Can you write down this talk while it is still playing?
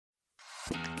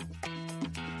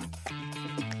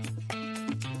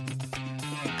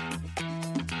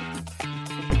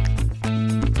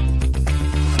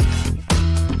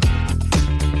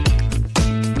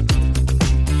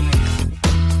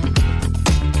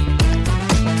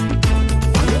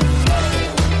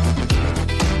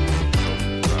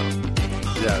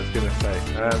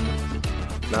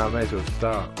No, I may as well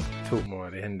start. Talk more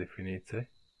at the end if we need to.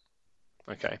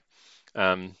 Okay.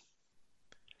 So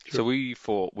Sure. we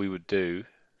thought we would do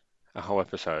a whole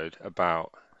episode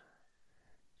about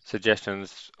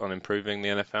suggestions on improving the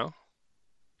NFL.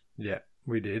 Yeah,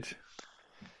 we did.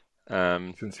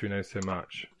 Um, Since we know so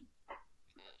much.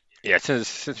 yeah,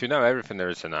 since we know everything there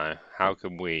is to know, how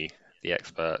can we, the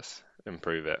experts,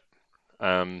 improve it?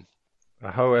 A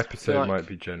whole I feel episode might like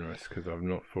be generous because I've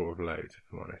not thought of loads, if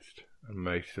I'm honest. And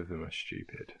most of them are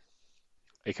stupid.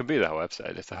 it could be the whole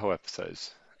episode. If the whole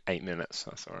episode's 8 minutes,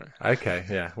 that's all right. Okay,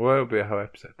 yeah. Well, it'll be a whole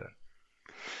episode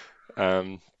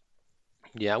then.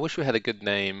 Yeah, I wish we had a good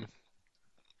name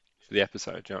for the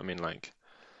episode. Do you know what I mean? Like,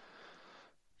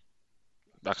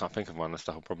 I can't think of one. That's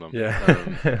the whole problem.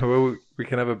 Yeah. Well, we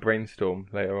can have a brainstorm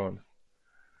later on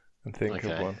and think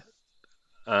of Okay.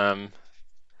 one.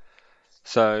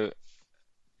 So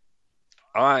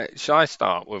shall I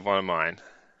start with one of mine?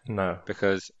 No,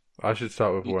 Because I should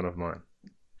start with one of mine.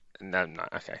 no,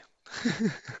 okay.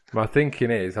 My thinking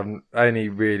is I've only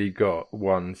really got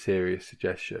one serious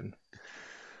suggestion.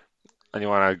 And you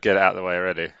want to get it out of the way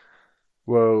already?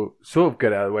 Well, sort of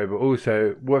get it out of the way, but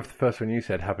also, what if the first one you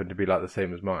said happened to be like the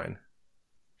same as mine?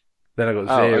 Then I got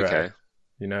Oh, zero. okay.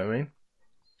 You know what I mean?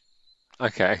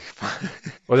 Okay.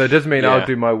 Well, that does mean Yeah. I'll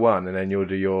do my one and then you'll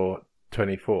do your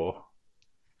 24,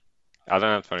 I don't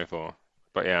have 24,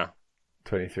 but yeah.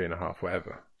 23 and a half,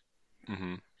 whatever.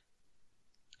 hmm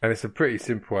And it's a pretty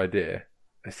simple idea.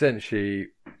 Essentially,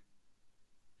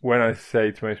 when I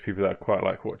say to most people that I quite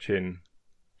like watching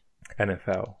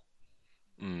NFL,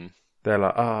 Mm. they're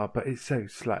like, but it's so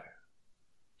slow.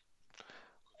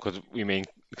 Because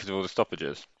because of all the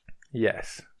stoppages?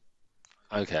 Yes.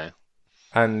 Okay.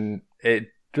 And it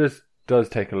just does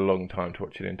take a long time to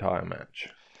watch an entire match.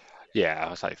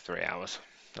 Yeah, it's like 3 hours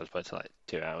as opposed to like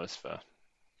 2 hours for,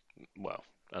 well,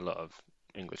 a lot of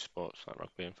English sports like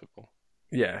rugby and football.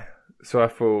 Yeah. So I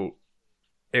thought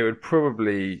it would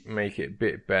probably make it a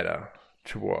bit better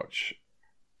to watch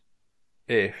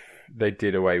if they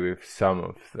did away with some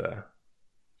of the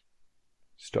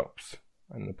stops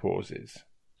and the pauses.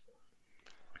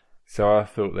 So I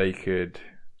thought they could.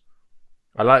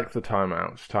 I like the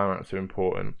timeouts. Timeouts are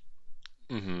important.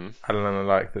 hmm And then I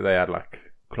like that they had like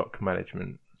clock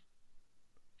management,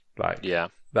 like Yeah,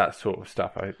 that sort of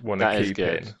stuff. I want to that is keep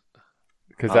good. in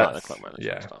because I like the that's clock management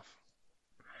yeah. stuff.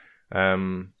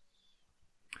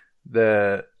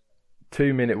 The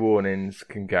 2-minute warnings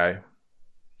can go.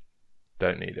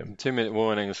 Don't need them. 2-minute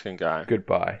warnings can go.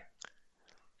 Goodbye.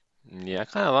 Yeah, I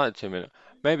kind of like the 2-minute.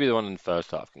 Maybe the one in the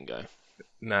first half can go.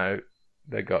 No,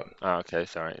 they're gone. Oh, okay,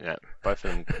 sorry. Yeah, both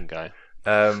of them can go.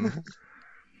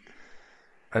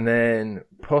 And then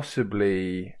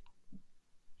possibly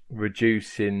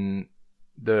reducing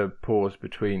the pause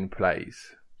between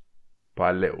plays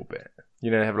by a little bit. You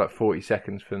know, they have like 40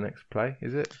 seconds for the next play,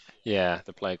 is it? Yeah,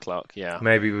 the play clock, yeah.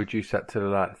 Maybe reduce that to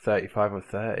like 35 or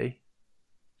 30.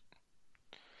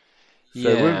 So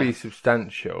it wouldn't be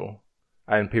substantial,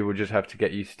 and people just have to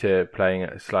get used to playing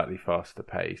at a slightly faster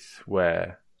pace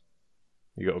where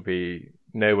you got to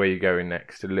know where you're going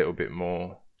next a little bit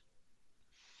more.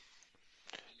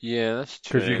 Yeah, that's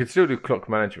true. Because you can still do clock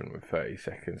management with 30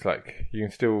 seconds. Like, you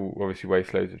can still obviously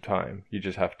waste loads of time. You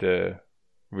just have to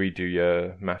redo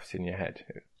your maths in your head.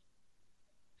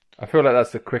 I feel like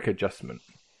that's a quick adjustment.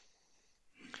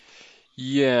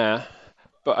 Yeah,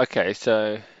 but okay,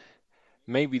 so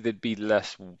maybe there'd be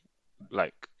less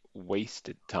like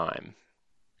wasted time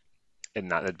in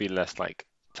that. There'd be less like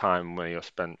time where you're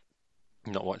spent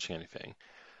not watching anything.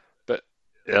 But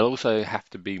there'll also have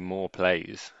to be more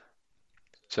plays.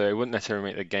 So it wouldn't necessarily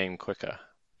make the game quicker.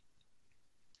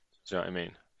 Do you know what I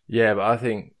mean? Yeah, but I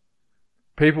think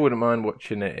people wouldn't mind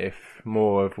watching it if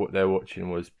more of what they're watching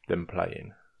was them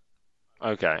playing.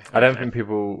 Okay. I don't think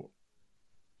people...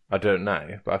 I don't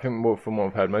know, but I think from what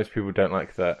I've heard, most people don't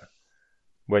like that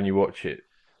when you watch it,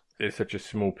 it's such a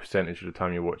small percentage of the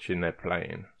time you're watching they're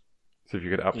playing. So if you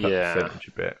could up that percentage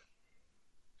a bit.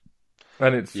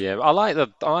 And it's... Yeah, I like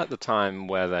the time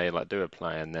where they like do a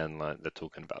play and then like they're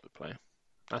talking about the play.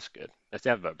 That's good. It's the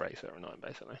advert breaks every night,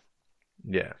 basically.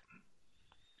 Yeah.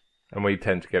 And we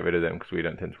tend to get rid of them because we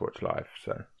don't tend to watch live,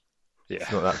 so Yeah,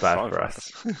 it's not that bad fine for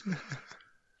us.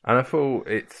 And I thought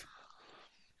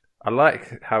I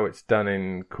like how it's done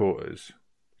in quarters,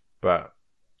 but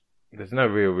there's no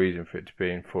real reason for it to be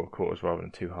in 4 quarters rather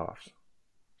than 2 halves.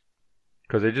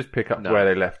 Because they just pick up No. where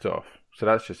they left off. So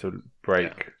that's just a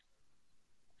break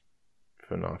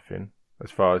for nothing,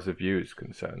 as far as the viewer is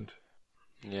concerned.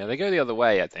 Yeah, they go the other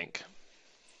way, I think.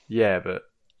 Yeah, but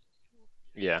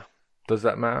Yeah, does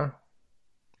that matter?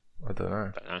 I don't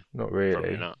know. don't know. Not really.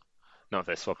 Probably not. Not if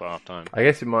they swap at half time. I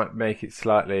guess it might make it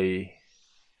slightly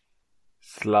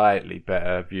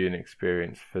better viewing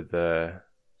experience for the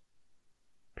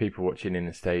people watching in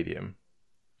the stadium.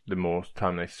 The more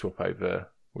time they swap over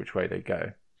which way they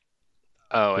go.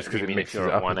 Oh, Just because you it mean if mixes you're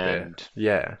it at up a one bit. end?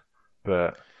 Yeah,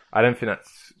 but I don't think that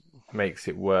makes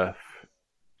it worth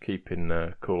keeping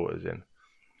the quarters in.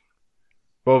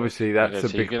 But obviously, that's Okay, a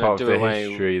so big you're part gonna of do the away.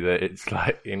 history that it's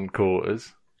like in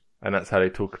quarters, and that's how they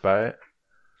talk about it.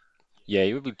 Yeah,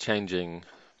 you would be changing.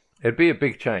 It'd be a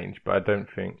big change, but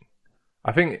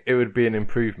I think it would be an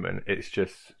improvement. It's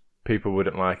just people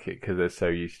wouldn't like it because they're so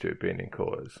used to it being in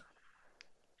quarters.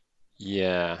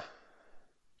 Yeah,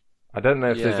 I don't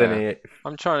know if there's yeah. any.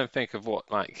 I'm trying to think of what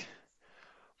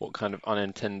kind of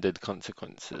unintended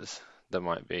consequences there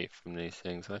might be from these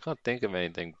things. I can't think of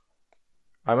anything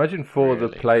I imagine for the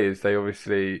really. players,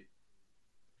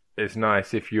 it's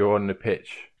nice if you're on the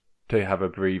pitch to have a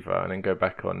breather and then go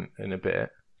back on in a bit.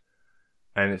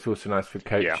 And it's also nice for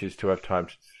Yeah. coaches to have time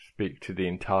to speak to the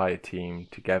entire team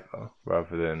together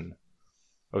rather than,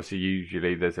 obviously,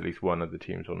 usually there's at least one of the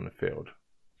teams on the field.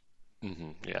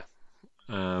 Yeah.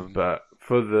 But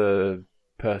for the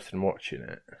person watching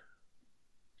it,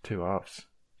 two halves.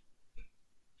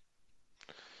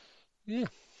 Yeah.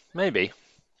 Maybe.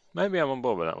 Maybe I'm on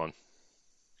board with that one.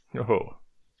 Oh,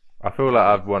 I feel like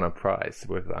I've won a prize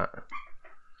with that.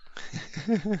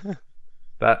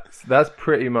 That's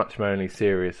pretty much my only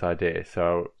serious idea.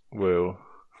 So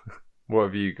what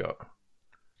have you got?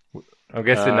 I'm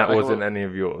guessing that wasn't any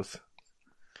of yours.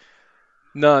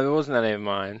 No, it wasn't any of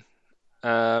mine.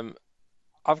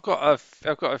 I've got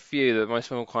a few that most of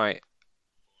them are quite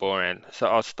boring. So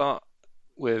I'll start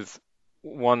with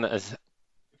one that has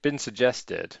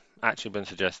actually been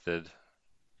suggested,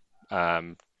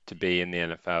 to be in the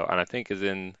NFL, and I think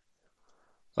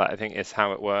I think it's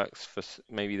how it works for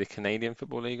maybe the Canadian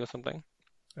Football League or something.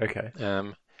 Okay.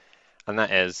 And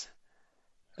that is,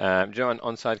 do you know what an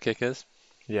onside kick is?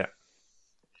 Yeah.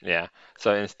 Yeah.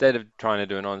 So instead of trying to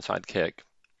do an onside kick,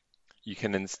 you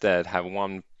can instead have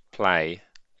one play,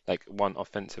 like one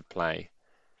offensive play,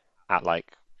 at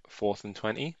like 4th and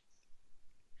 20.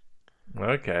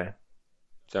 Okay.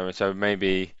 So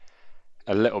maybe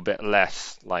a little bit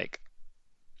less like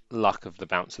luck of the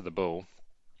bounce of the ball,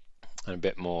 and a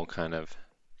bit more kind of,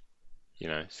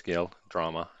 skill,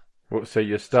 drama. So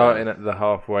you're So starting at the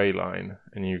halfway line,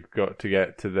 and you've got to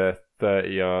get to the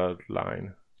 30-yard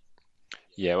line.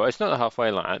 yeah, well, it's not the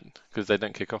halfway line because they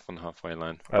don't kick off on the halfway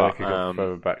line. Oh, But they could go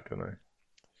further back, don't they?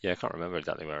 yeah, I can't remember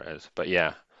exactly where it is, but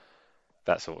yeah,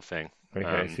 that sort of thing.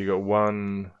 Okay, so you got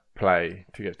one play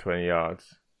to get 20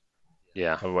 yards.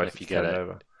 Yeah, and Otherwise, if you it's get turned it,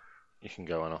 over. you can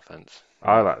go on offense.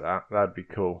 I like that. That'd be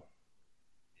cool.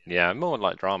 Yeah, more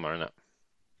like drama, isn't it?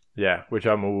 Yeah, which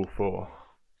I'm all for.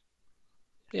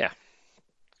 Yeah,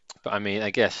 but I mean,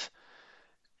 I guess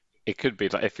it could be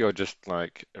like if you're just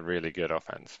like a really good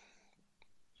offense,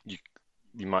 you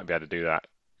you might be able to do that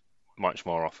much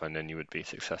more often than you would be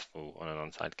successful on an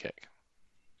onside kick.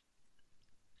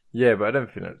 Yeah, but I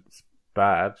don't think that's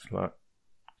bad. Like,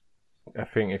 I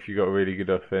think if you got a really good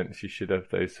offense, you should have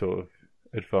those sort of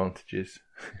advantages.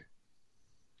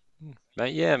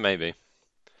 Yeah, maybe.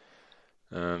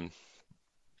 Um,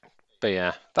 but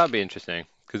yeah, that'd be interesting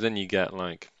because then you get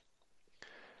like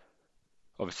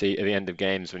obviously at the end of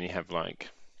games when you have like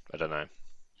I don't know,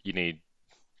 you need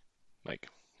like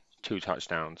 2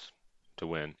 touchdowns to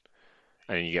win,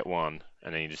 and then you get one,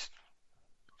 and then you just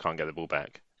can't get the ball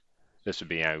back. This would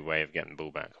be our way of getting the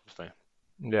ball back, obviously.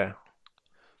 Yeah.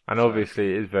 And So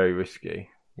obviously it is very risky,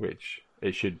 which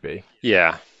it should be.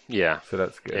 yeah, yeah, So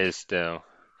that's it good. is still.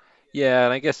 Yeah,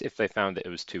 and I guess if they found that it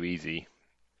was too easy,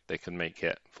 they could make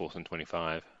it 4th and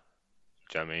 25.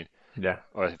 Do you know what I mean? Yeah.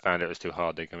 Or if they found it was too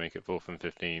hard, they can make it 4th and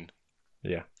 15.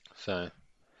 Yeah. So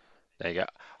there you go.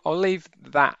 I'll leave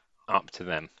that up to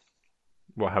them.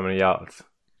 What, how many yards?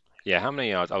 Yeah, how many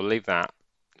yards? I'll leave that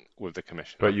with the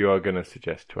commissioner. But you are going to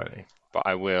suggest 20. But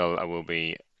I will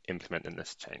be implementing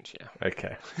this change, yeah.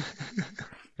 Okay.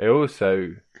 It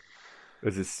also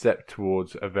is a step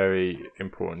towards a very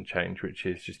important change, which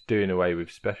is just doing away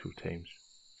with special teams.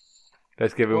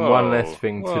 Let's give them one less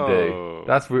thing to do. Whoa.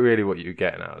 That's really what you're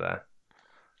getting out of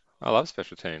I love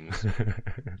special teams.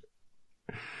 there.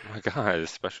 My guys,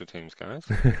 special teams guys.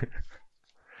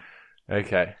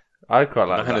 Okay. I quite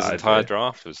like His that entire idea.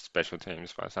 draft was special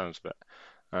teams, by the sounds of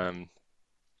it.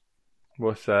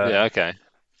 What's Yeah, okay.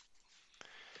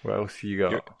 what else you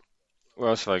got? What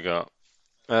else have I got?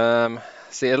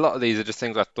 See, a lot of these are just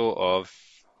things I thought of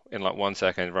in like 1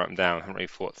 second, write them down. I haven't really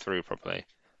thought through properly,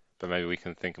 but maybe we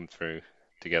can think them through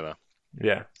together.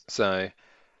 Yeah. So,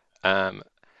 um,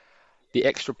 The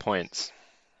extra points.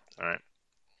 All right.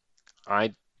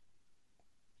 I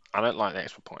I don't like the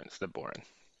extra points. They're boring.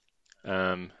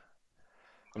 Um,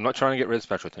 I'm not trying to get rid of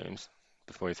special teams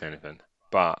before you say anything,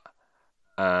 but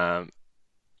um,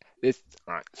 this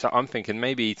all right. So I'm thinking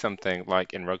maybe something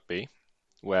like in rugby,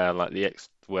 where like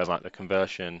the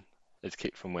conversion is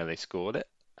kicked from where they scored it,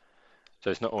 so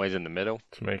it's not always in the middle.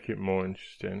 To make it more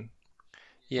interesting.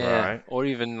 Yeah, Right. or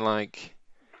even like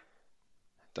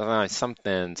I don't know,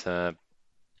 something to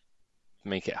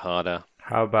make it harder.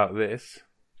 How about this?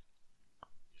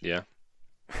 Yeah.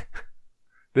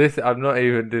 This, I'm not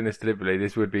even doing this deliberately.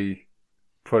 This would be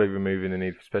probably removing the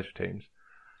need for special teams.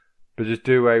 But just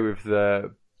do away with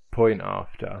the point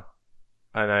after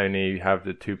and only have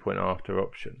the 2 point after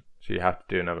option. So you have to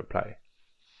do another play.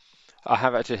 I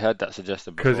have actually heard that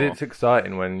suggested Because before. it's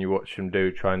exciting when you watch them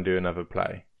try and do another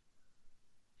play.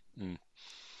 Mm.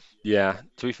 Yeah,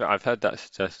 to be fair, I've heard that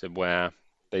suggested where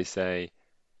they say,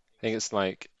 I think it's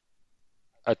like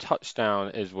a touchdown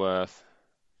is worth,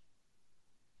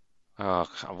 oh,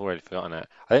 I've already forgotten it.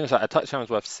 I think it's like a touchdown is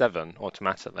worth 7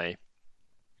 automatically.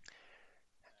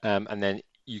 And then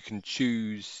you can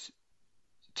choose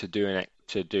to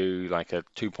do like a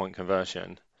 2 point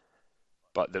conversion,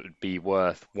 but that would be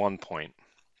worth 1 point.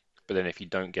 But then if you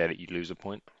don't get it, you lose a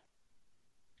point.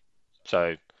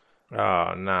 So,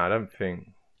 Oh, no, I don't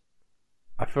think.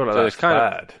 I feel like so it's that's kind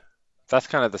of bad. that's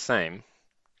kind of the same,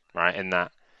 right? In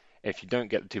that if you don't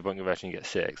get the 2 point conversion, you get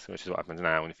 6, which is what happens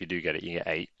now. And if you do get it, you get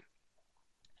 8.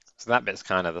 So that bit's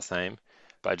kind of the same,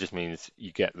 but it just means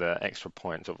you get the extra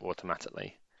points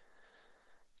automatically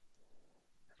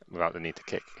without the need to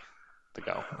kick the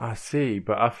goal. I see,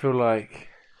 but I feel like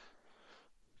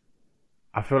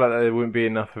there wouldn't be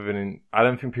enough of I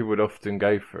don't think people would often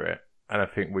go for it, and I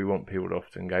think we want people to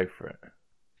often go for it.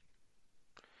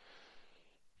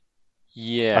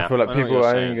 Yeah, I feel like I know what people you're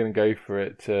are only saying. going to go for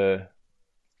it if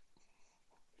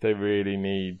they really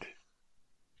need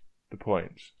the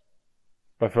points.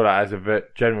 But I feel like as a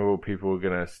general rule, people are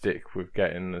going to stick with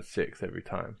getting the 6 every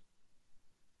time.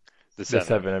 The The 7.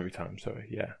 7 every time, sorry,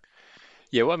 yeah.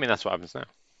 Yeah, well, I mean, that's what happens now.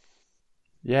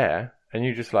 Yeah, and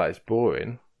you just like, it's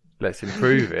boring. Let's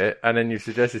improve it. And then you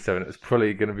suggested 7, it's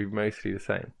probably going to be mostly the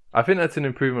same. I think that's an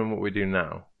improvement on what we do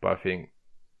now, but I think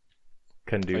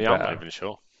can do Yeah, I'm not better. even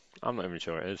sure. I'm not even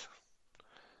sure it is.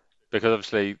 Because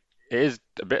obviously, it is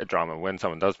a bit of drama when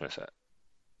someone does miss it.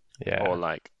 Yeah. Or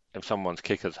like, if someone's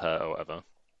kicker's hurt or whatever.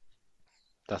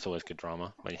 That's always good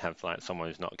drama when you have like someone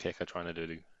who's not a kicker trying to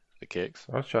do the kicks.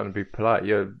 I was trying to be polite.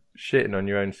 You're shitting on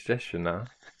your own suggestion now.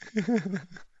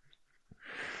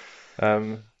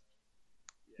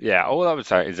 Yeah, all I would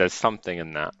say is there's something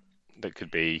in that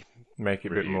could be Make it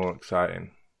a bit reviewed. more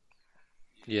exciting.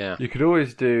 Yeah. You could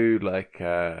always do like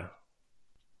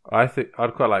I think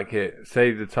I'd quite like it.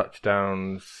 Say the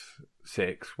touchdowns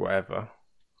 6, whatever,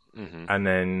 Hmm. and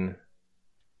then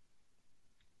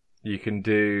you can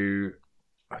do.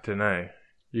 I don't know.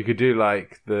 You could do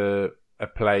like a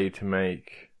play to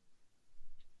make.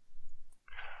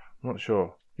 I'm not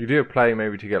sure. You do a play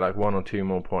maybe to get like 1 or 2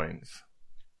 more points,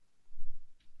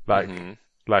 like Hmm.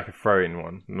 like a throw-in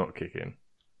one, not kicking.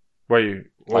 Or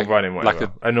Like running, like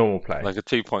whatever. A normal play. a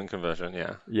 2 point conversion,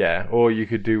 yeah. Yeah, or you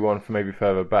could do one for maybe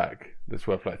further back that's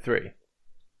worth like 3.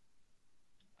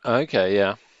 Okay,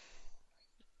 yeah.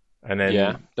 And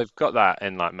Yeah. then They've got that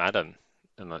in like Madden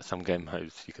and like some game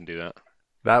modes you can do that.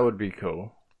 that would be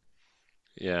cool.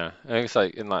 Yeah. I think it's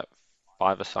like in like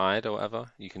 5-a-side or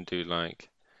whatever, you can do like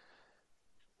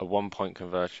a 1 point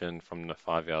conversion from the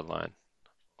 5-yard line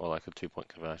or like a 2 point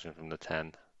conversion from the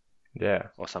 10 Yeah.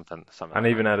 or something And like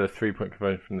even that. add a 3 point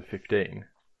conversion from the 15.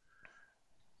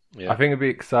 I Yeah. think it'd be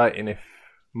exciting if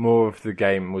more of the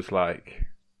game was like,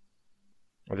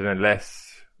 I don't know,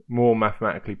 more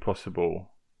mathematically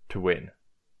possible to win.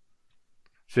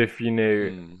 So if you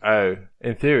knew, Mm.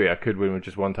 in theory I could win with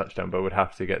just 1 touchdown, but I would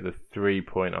have to get the 3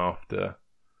 point after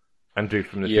and do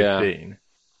from the Yeah. 15.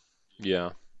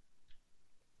 Yeah.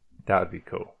 That would be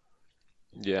cool.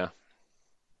 Yeah.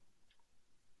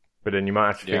 But then you might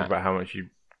have to think Yeah. about how much you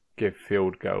give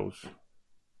field goals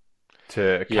to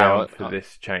Yeah. account for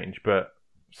this change. But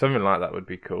something like that would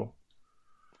be cool.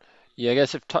 Yeah, I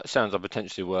guess if touchdowns are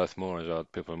potentially worth more as well,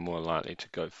 people are more likely to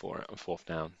go for it on 4th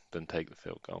down than take the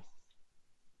field goal.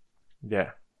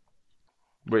 Yeah.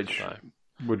 Which So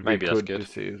would be maybe that's good to good.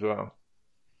 see as well.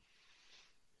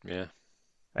 Yeah.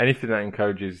 Anything that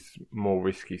encourages more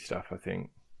risky stuff, I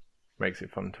think, makes it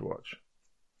fun to watch.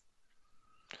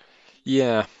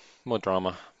 Yeah. More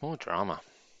drama. More drama.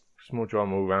 Just more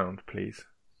drama all round, please.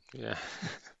 Yeah.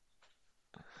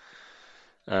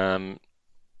 Um.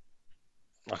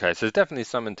 Okay, so there's definitely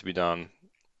something to be done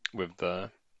with the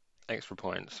extra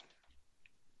points.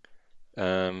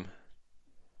 And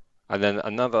then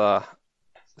another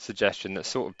suggestion that's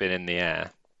sort of been in the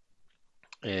air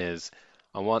is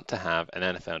I want to have an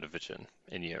NFL division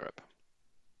in Europe.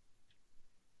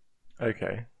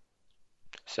 Okay.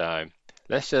 So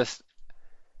let's just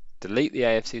delete the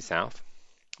AFC South,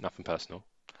 nothing personal,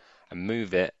 and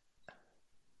move it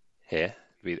here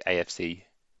with AFC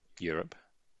Europe,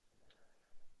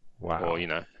 Wow. or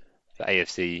the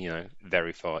AFC,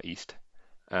 very far east.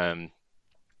 And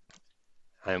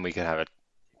we could have a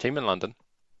team in London,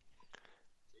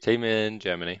 team in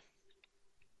Germany,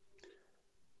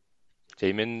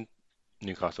 team in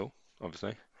Newcastle,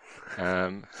 obviously.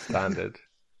 Standard.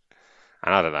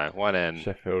 And I don't know, one in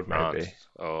Sheffield, France maybe.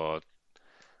 or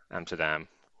Amsterdam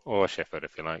or Sheffield,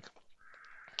 if you like.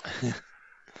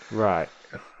 Right.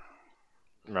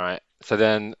 Right. So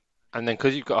then, and then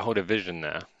because you've got a whole division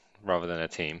there rather than a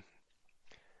team,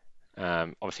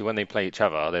 obviously when they play each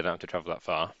other, they don't have to travel that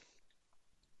far.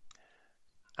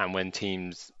 And when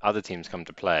other teams come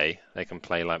to play, they can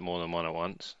play like more than one at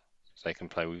once. So they can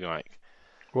play with like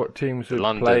What teams the would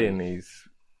London. play in these?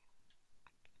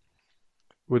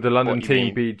 Would the London What you team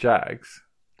mean? be Jags?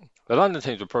 The London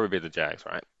teams would probably be the Jags,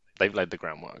 right? They've laid the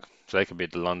groundwork. So they could be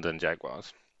the London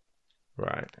Jaguars.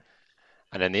 Right.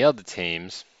 And then the other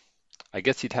teams, I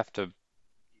guess you'd have to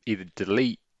either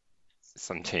delete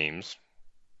some teams.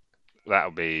 That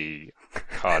would be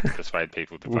hard to persuade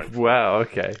people to vote for. Wow,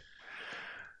 okay.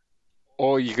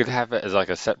 Or you could have it as like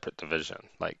a separate division.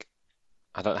 Like,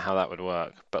 I don't know how that would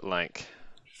work, but like,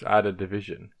 Just add a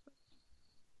division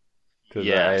to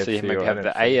yeah, the so you AFC maybe or have the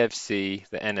NFC. AFC,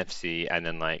 the NFC, and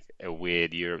then like a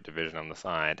weird Europe division on the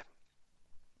side.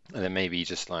 And then maybe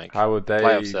just like How would they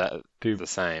playoffs are do the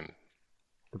same.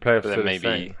 the playoffs But then are the maybe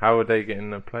same? How would they get in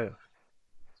the playoffs?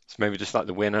 so maybe just like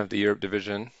the winner of the Europe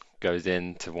division goes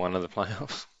into one of the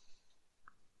playoffs.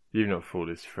 You've not thought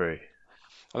this through.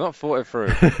 I've not thought it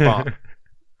through, but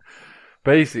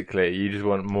Basically, you just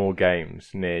want more games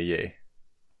near you.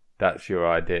 That's your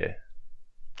idea.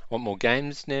 I want more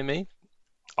games near me.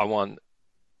 I want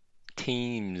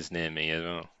teams near me as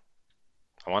well.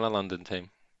 I want a London team.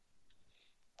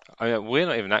 I mean, we're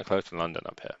not even that close to London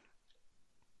up here.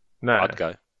 No. I'd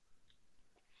go.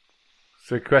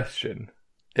 So, question: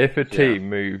 if a Yeah. team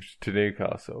moved to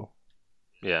Newcastle,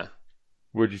 Yeah.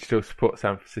 would you still support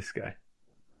San Francisco?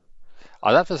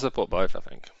 I'd have to support both, I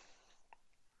think.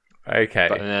 Okay.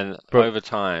 But then But over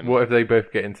time, what if they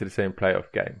both get into the same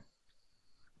playoff game?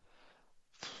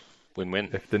 win-win.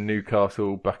 If the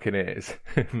Newcastle Buccaneers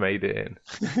made it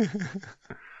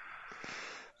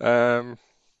in.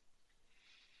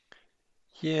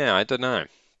 Yeah, I don't know.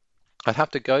 I'd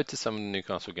have to go to some of the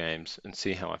Newcastle games and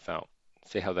see how I felt,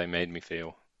 see how they made me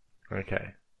feel.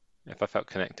 Okay. If I felt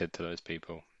connected to those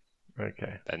people,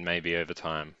 Okay. then maybe over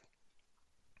time.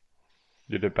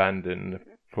 You'd abandon the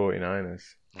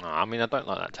 49ers. I mean, I don't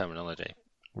like that terminology.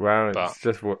 Well, But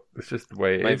it's just the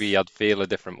way it is. maybe I'd feel a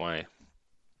different way.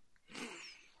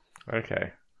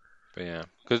 Okay. But yeah,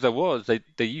 because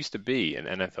there used to be an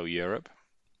NFL Europe,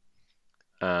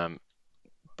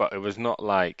 but it was not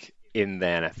like in the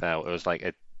NFL. It was like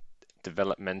a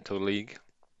developmental league.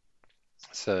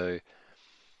 So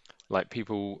like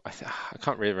people, I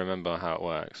can't really remember how it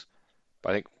works, but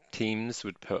I think teams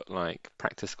would put like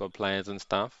practice squad players and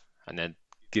stuff, and then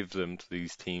give them to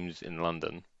these teams in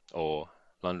London or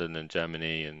London and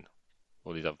Germany and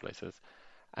all these other places,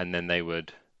 and then they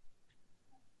would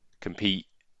compete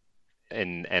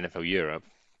in NFL Europe,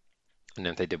 and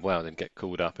then if they did well, they'd get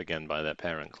called up again by their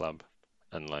parent club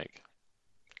and like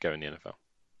go in the NFL.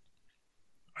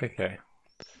 Okay.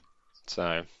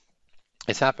 So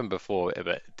it's happened before a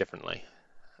bit differently.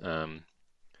 But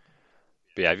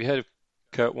yeah, have you heard of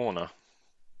Kurt Warner?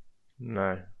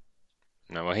 No.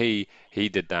 No, well he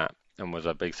did that and was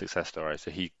a big success story.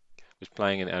 So he was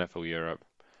playing in NFL Europe,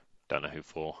 don't know who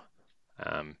for,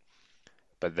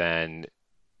 but then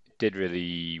did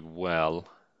really well,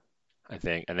 I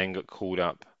think, and then got called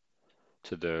up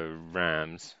to the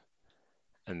Rams,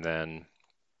 and then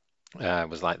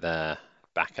was like their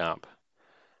backup,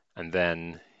 and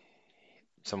then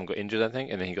someone got injured, I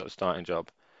think, and then he got the starting job,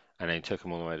 and then he took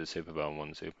them all the way to the Super Bowl and won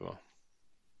the Super Bowl.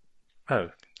 Oh,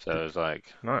 So it was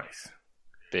like nice.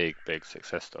 big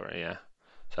success story, yeah.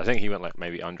 So I think he went like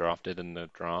maybe undrafted in the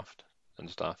draft and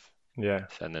stuff, Yeah.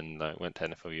 and then like, went to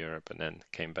NFL Europe, and then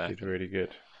came back Did and really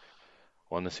good.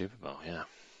 won the Super Bowl, yeah.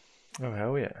 Oh,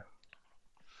 hell yeah.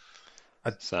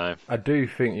 So I do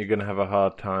think you're going to have a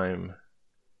hard time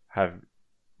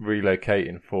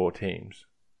relocating 4 teams.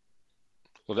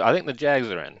 well, I think the Jags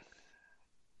are in.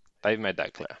 They've made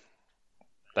that clear.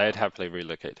 they'd happily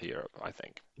relocate to Europe, I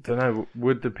think. Don't know.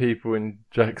 Would the people in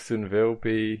Jacksonville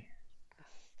be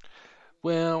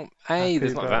Well, happy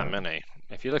there's not that about many.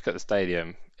 If you look at the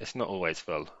stadium, it's not always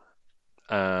full.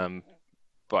 Um,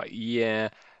 but yeah,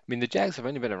 I mean the Jags have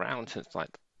only been around since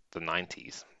like the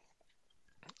 90s,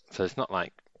 so it's not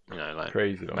like like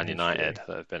crazy long Man United history?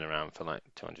 that have been around for like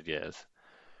 200 years.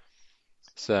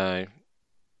 So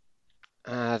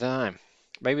I don't know.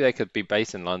 Maybe they could be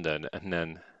based in London, and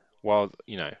then while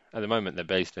at the moment they're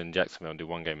based in Jacksonville and do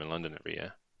one game in London every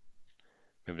year.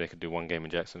 Maybe they could do one game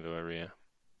in Jacksonville every year.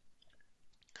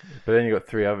 But then you got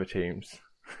three other teams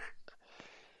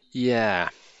Yeah.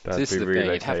 So that'd this be is the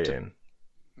thing. You'd have to relocating.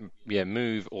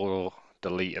 move or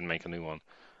delete and make a new one.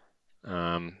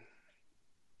 Um,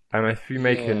 And if you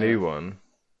make a yeah. new one,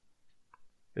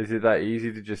 is it that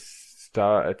easy to just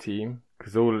start a team?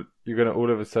 Because you're gonna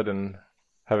all of a sudden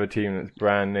have a team that's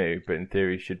brand new, but in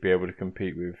theory should be able to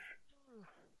compete with.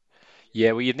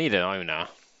 Yeah, well, you'd need an owner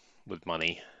with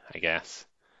money, I guess.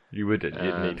 You wouldn't.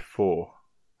 You'd need Um, four.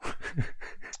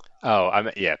 oh,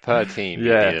 yeah, per team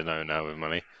you'd need Yeah, an owner with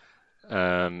money.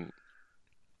 Um,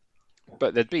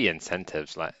 but there'd be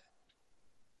incentives. Like,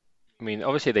 I mean,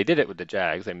 obviously they did it with the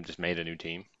Jags. They just made a new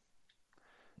team.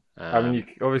 I mean, Um,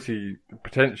 obviously the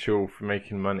potential for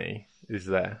making money is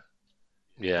there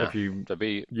yeah, if you there'd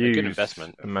be a good use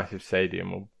investment. a massive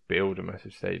stadium or build a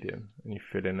massive stadium and you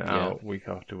fill it Yeah, out week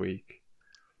after week.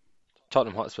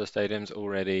 Tottenham Hotspur Stadium's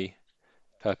already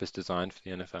purpose designed for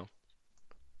the NFL.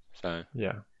 So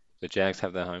Yeah, the Jags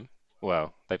have their home.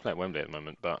 Well, they play at Wembley at the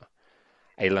moment, but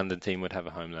a London team would have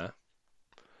a home there.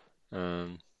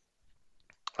 Um,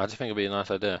 I just think it'd be a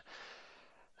nice idea.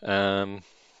 Um,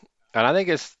 and I think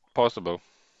it's possible.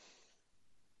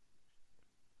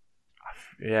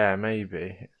 yeah,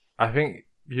 maybe. I think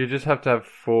you just have to have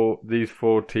these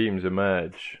four teams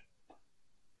emerge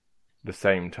the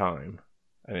same time,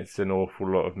 and it's an awful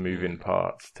lot of moving Mm.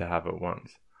 parts to have at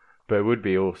once. But it would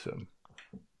be awesome.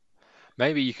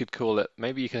 Maybe you could call it,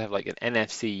 maybe you could have like an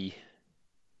NFC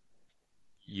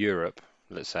Europe,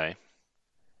 let's say,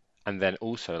 and then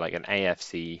also like an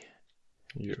AFC,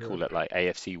 you call it Europe, like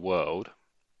AFC World,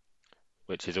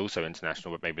 which is also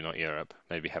international, but maybe not Europe.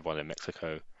 Maybe have one in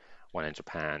Mexico, one in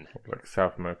Japan, like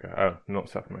South America. Oh, not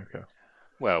South America.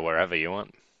 well, wherever you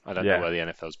want. I don't know Yeah, where the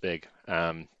NFL's big.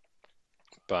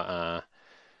 But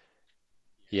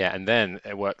yeah, and then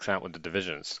it works out with the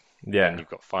divisions. Then yeah. you've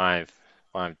got five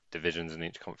divisions in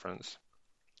each conference,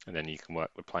 and then you can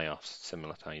work with playoffs,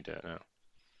 similar to how you do it now.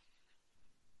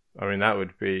 I mean, that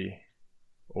would be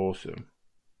awesome.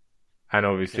 And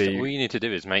Yeah, so all obviously, you need to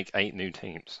do is make 8 new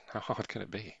teams. How hard can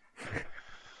it be?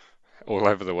 All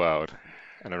over the world,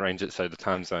 and arrange it so the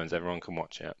time zones everyone can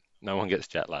watch it. No one gets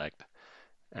jet lagged,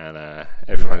 and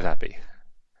everyone's yeah. happy.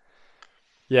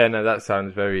 Yeah, no, that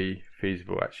sounds very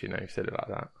feasible, actually, now you've said it like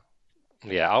that.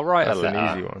 Yeah, I'll write a That's an letter.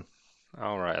 easy one.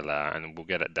 I'll write a letter, and we'll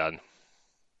get it done.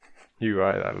 You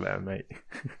write that letter, mate.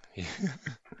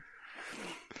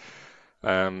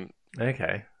 Um,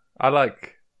 Okay. I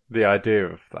like the idea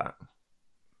of that.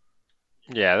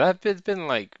 Yeah, there's been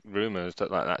like rumors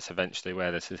that like that's eventually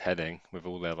where this is heading with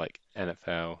all their like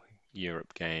NFL,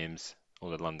 Europe games, all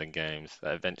the London games.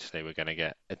 That eventually we're going to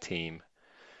get a team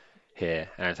here,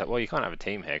 and it's like, well, you can't have a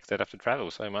team here because they'd have to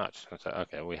travel so much. It's like,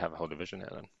 okay, we have a whole division here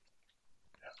then.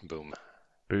 Boom,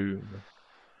 Boom.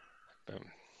 boom.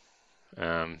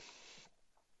 Um,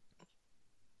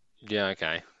 yeah,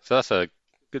 okay. So that's a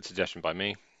good suggestion by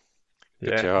me.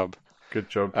 Good Yeah, job. good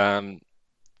job.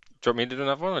 Do you want me to do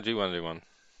another one, or do you want to do one?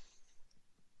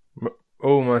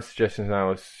 All my suggestions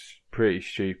now are pretty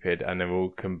stupid and they're all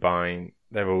combined,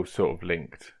 they're all sort of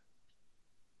linked.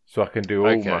 So I can do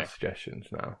all my Okay.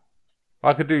 suggestions now.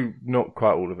 I could do not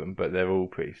quite all of them, but they're all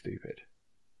pretty stupid.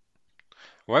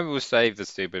 Well, maybe we'll save the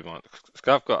stupid one because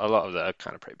I've got a lot of that are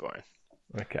kind of pretty boring.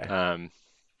 Okay. Um,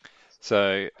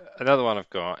 So another one I've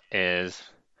got is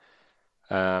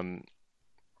um,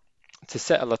 to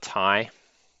settle a tie.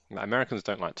 Americans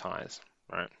don't like ties,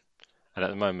 right? And at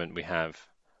the moment we have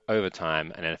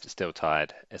overtime, and then if it's still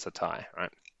tied, it's a tie,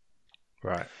 right?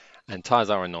 Right. And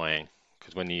ties are annoying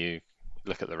because when you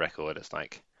look at the record, it's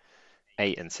like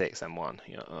 8 and 6 and one.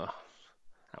 Ugh,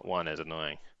 that one is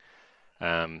annoying.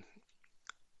 Um,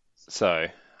 so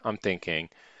I'm thinking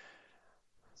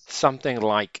something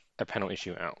like a penalty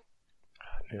shootout,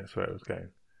 I think that's where it was going.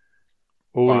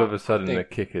 All of but a I sudden, the think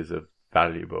kickers are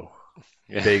valuable.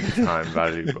 yeah. Big time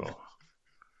valuable.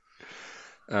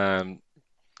 Um,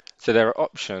 so there are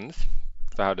options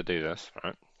for how to do this,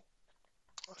 right?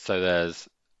 So there's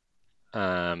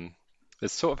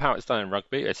sort of how it's done in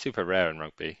rugby. It's super rare in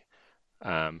rugby,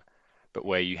 um, but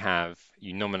where you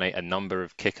nominate a number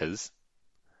of kickers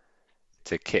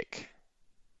to kick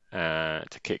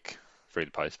through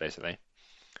the post basically,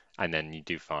 and then you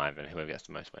do 5, and whoever gets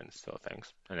the most wins, sort of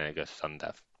things, and then it goes to sudden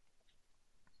death.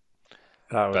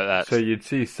 But So that's you'd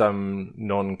see some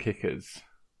non-kickers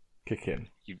kicking,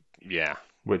 yeah.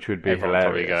 which would be Everyone would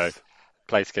probably hilarious. go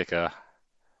place kicker,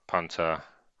 punter,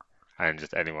 and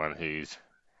just anyone who's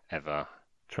ever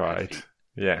Tried. feet.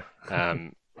 Yeah.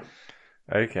 Um,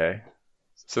 Okay.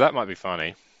 so that might be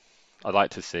funny. I'd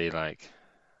like to see like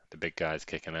the big guys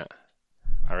kicking it.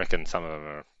 I reckon some of them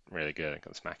are really good and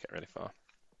can smack it really far.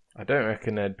 I don't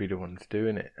reckon they'd be the ones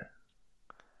doing it.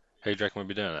 Who do you reckon would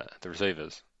be doing it? The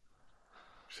receivers?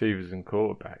 Receivers and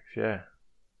quarterbacks, yeah.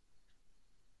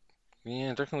 Yeah, do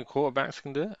you reckon the quarterbacks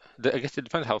can do it? I guess it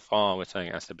depends how far we're saying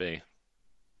it has to be.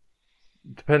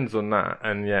 Depends on that,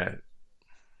 and yeah,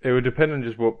 it would depend on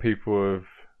just what people have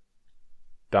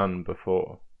done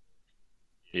before.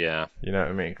 Yeah. You know what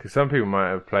I mean? Because some people might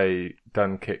have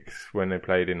done kicks when they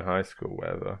played in high school,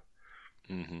 whatever.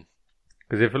 hmm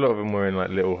Because if a lot of them were in like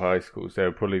little high schools, they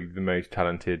were probably the most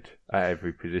talented at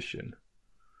every position.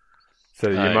 So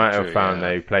you might have true, found yeah.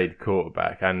 they played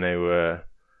quarterback and they were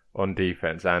on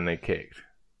defense and they kicked.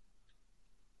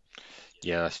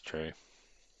 Yeah, that's true.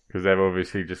 Because they're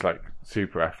obviously just like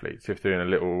super athletes. If they're in a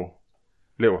little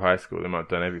high school, they might have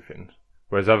done everything.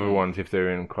 Whereas other ones, if they're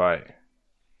in quite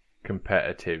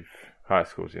competitive high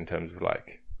schools in terms of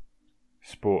like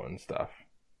sport and stuff,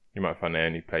 you might find they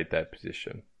only played their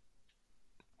position.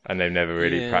 And they've never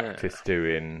really practiced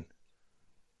doing,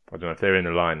 I don't know, if they're in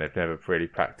the line, they've never really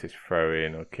practiced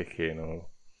throwing or kicking or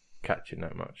catching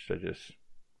that much. They're just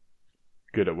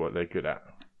good at what they're good at.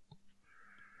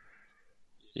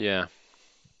 Yeah.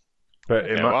 But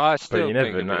Okay, it well, I might, but still you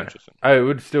think never it'd be know. interesting. Oh, it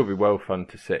would still be well fun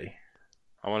to see.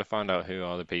 I want to find out who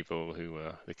are the people who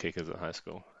were the kickers at high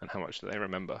school and how much do they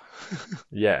remember.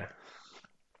 Yeah.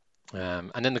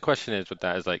 And then the question is with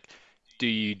that is like, do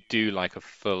you do like a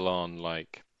full-on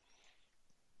like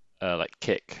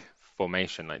kick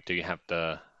formation? Like, do you have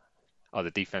the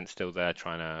defense still there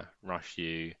trying to rush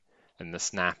you and the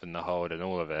snap and the hold and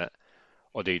all of it,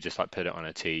 or do you just like put it on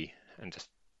a tee and just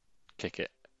kick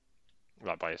it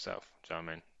like by yourself? Do you know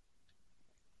what I mean?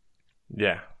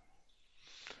 Yeah.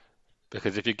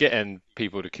 Because if you're getting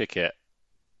people to kick it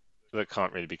that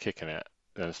can't really be kicking it,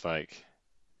 then it's like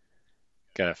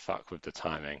gonna fuck with the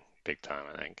timing big time,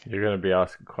 I think. You're going to be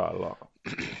asking quite a lot.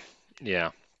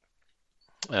 Yeah.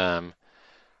 So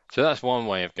that's one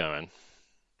way of going.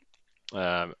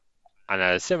 And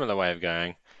a similar way of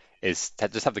going is to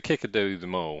just have the kicker do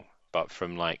them all, but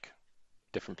from like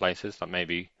different places, like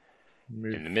maybe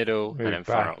in the middle and then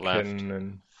far out left,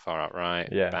 far out right,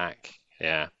 back,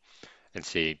 yeah, and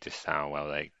see just how well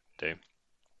they do.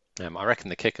 I reckon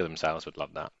the kicker themselves would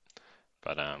love that,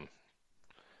 but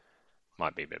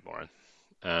might be a bit boring.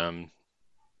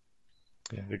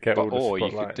 Get all the Or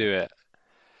spotlight.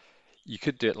 you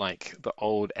could do it like the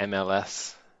old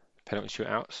MLS penalty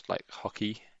shootouts, like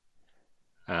hockey.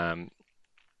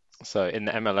 So in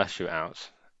the MLS shootouts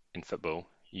in football,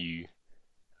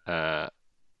 a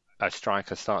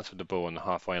striker starts with the ball on the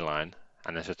halfway line,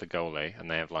 and there's just a goalie, and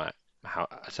they have like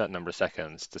a certain number of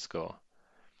seconds to score.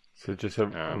 So just a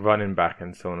running back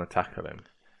and someone to tackle him.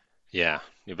 Yeah,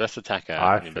 your best attacker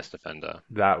and your best defender.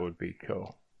 That would be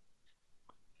cool.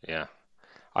 Yeah,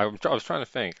 I was trying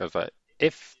to think. I was like,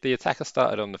 if the attacker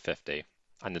started on the 50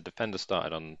 and the defender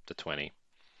started on the 20.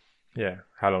 Yeah,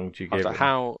 how long do you I was give like,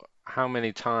 him? how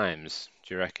many times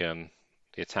do you reckon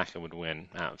the attacker would win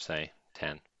out of say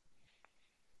 10?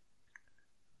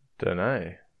 Don't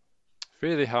know.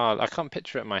 Really hard. I can't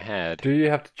picture it in my head Do you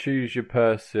have to choose your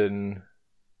person?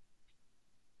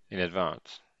 in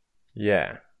advance.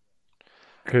 Yeah.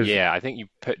 Cause, Yeah, I think you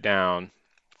put down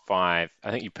 5.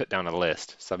 I think you put down a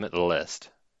list, submit the list,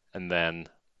 and then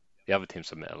the other team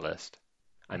submit a list,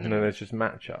 and then there's just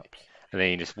matchups. and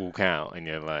then you just walk out and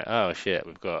you're like, oh shit,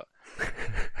 we've got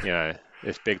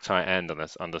this big tight end on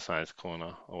this undersized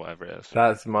corner or whatever it is.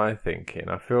 That's my thinking.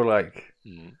 I feel like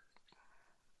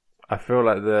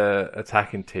the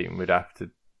attacking team would have to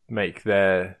make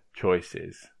their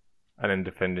choices, and then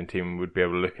defending team would be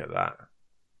able to look at that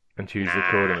and choose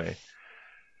accordingly.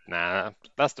 Nah,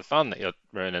 that's the fun that you're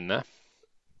ruining there.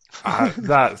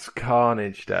 That's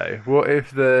carnage, though. What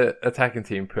if the attacking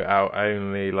team put out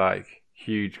only like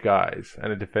huge guys,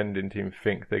 and the defending team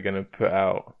think they're going to put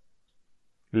out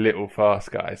little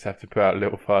fast guys? Have to put out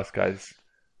little fast guys,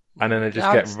 and then they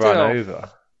just get run over.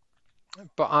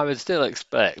 But I would still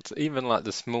expect even like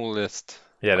the smallest.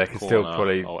 Yeah, they can still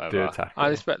probably do a tackle.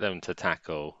 I'd expect them to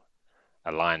tackle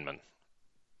a lineman.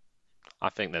 I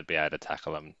think they'd be able to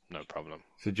tackle them, no problem.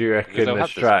 So do you Because reckon they'll the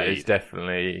have the strat is speed.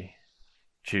 definitely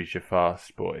choose your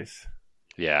fast boys?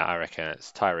 Yeah, I reckon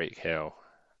it's Tyreek Hill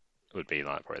would be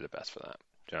like probably the best for that.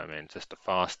 Do you know what I mean? Just the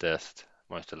fastest,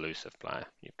 most elusive player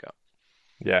you've got.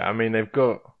 Yeah, I mean they've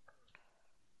got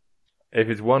if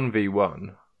it's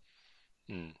 1v1,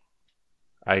 Mm.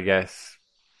 I guess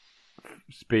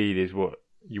speed is what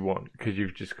you want because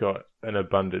you've just got an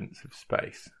abundance of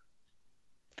space.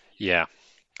 Yeah,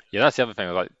 yeah. That's the other thing.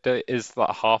 Like, is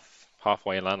like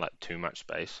halfway land like too much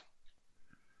space?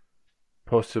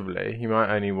 Possibly, you might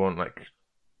only want like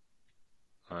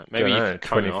Like, don't maybe you know, could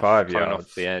 25 coming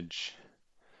off the yards. edge.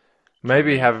 Do you know what I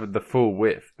Maybe mean? have the full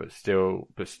width, but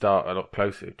start a lot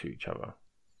closer to each other.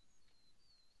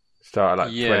 Start at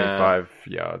like Yeah. 25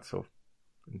 yards or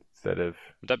instead of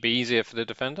Would that be easier for the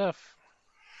defender?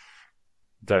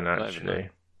 don't I don't even know. actually.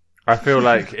 I feel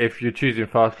like if you're choosing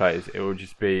fast players, it will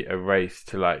just be a race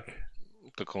to like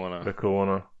The corner. the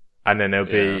corner, and then there'll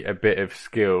Yeah. be a bit of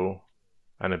skill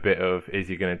and a bit of is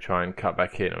he going to try and cut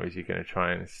back in or is he going to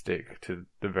try and stick to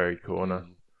the very corner?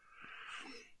 Mm.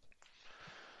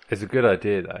 It's a good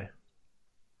idea though.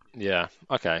 Yeah.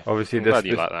 Okay. Obviously, I'm glad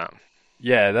you like that.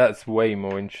 yeah, that's way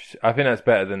more interesting. I think that's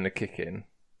better than the kicking,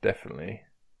 definitely.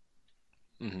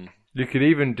 Hmm. You could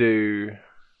even do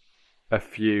a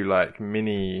few like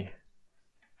mini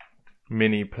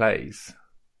plays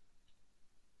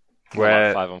Like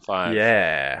where 5-on-5.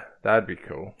 yeah, that'd be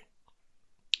cool.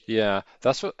 Yeah.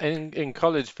 That's what in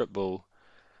college football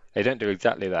they don't do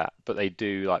exactly that, but they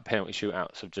do like penalty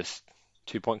shootouts of just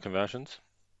 2-point conversions.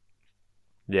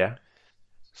 Yeah,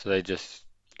 So they just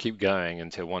keep going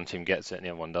until one team gets it and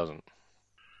the other one doesn't.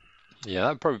 Yeah,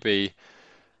 that'd probably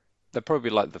be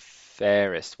like the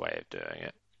fairest way of doing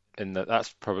it. In that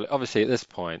that's probably obviously at this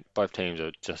point both teams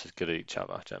are just as good at each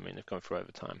other. Do you know what I mean? They've gone through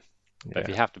overtime. But if yeah,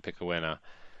 you have to pick a winner,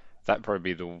 that'd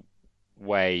probably be the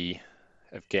way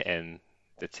of getting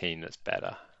the team that's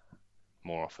better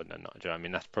more often than not. Do you know what I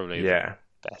mean? That's probably the yeah.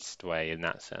 best way in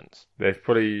that sense. There's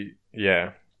probably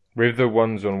yeah with the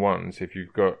ones on ones if you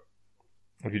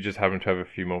just happen to have a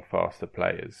few more faster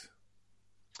players,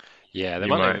 Yeah, they you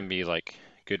might not might even be like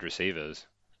good receivers.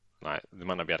 Like they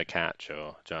might not be able to catch or do you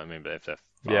know what I mean? But if they're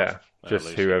fast yeah and just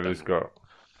elusive, then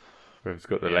whoever's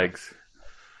got the yeah. legs.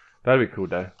 That'd be cool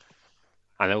though.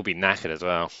 And they'll be knackered as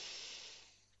well.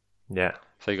 Yeah.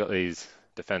 So you got these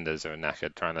defenders who are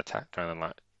knackered trying to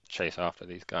like chase after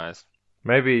these guys.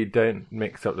 Maybe don't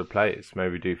mix up the players.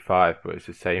 Maybe do five, but it's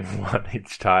the same one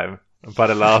each time. And by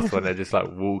the last one, they're just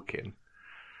like walking.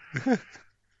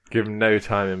 Give them no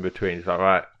time in between. It's like,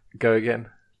 right, go again.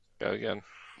 Go again.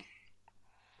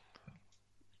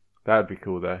 That'd be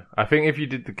cool, though. I think if you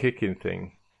did the kicking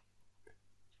thing,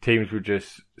 teams would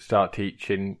just start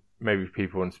teaching maybe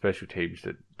people on special teams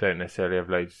that don't necessarily have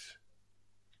loads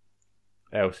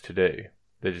else to do.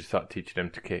 They just start teaching them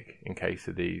to kick in case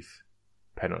of these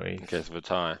penalties. In case of a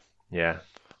tie. Yeah.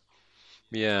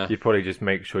 Yeah. You probably just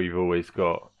make sure you've always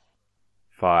got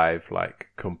five like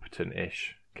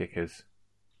competent-ish kickers.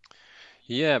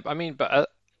 Yeah, I mean, but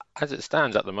as it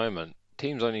stands at the moment,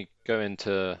 teams only go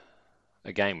into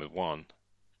a game with one.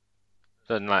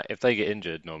 Then, like, if they get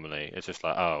injured, normally it's just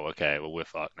like, oh, okay, well, we're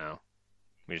fucked now.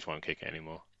 We just won't kick it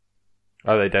anymore.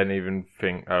 Oh, they don't even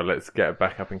think, oh, let's get it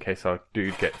back up in case our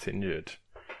dude gets injured.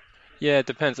 Yeah, it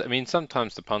depends. I mean,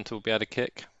 sometimes the punter will be able to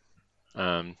kick.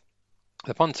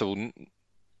 The punter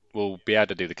will be able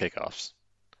to do the kickoffs.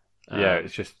 Yeah,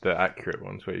 it's just the accurate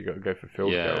ones where you got to go for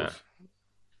field Yeah. goals.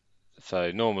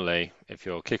 So normally, if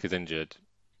your kicker's injured,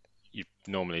 you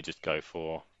normally just go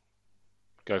for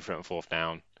it on fourth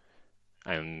down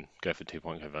and go for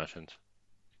 2-point conversions.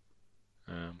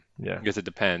 Yeah, Because it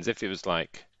depends. If it was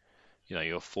like,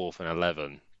 you're 4th and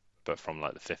 11, but from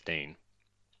like the 15,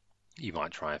 you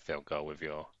might try a field goal with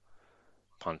your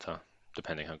punter,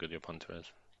 depending how good your punter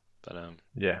is. But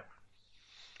yeah,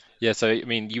 yeah. So I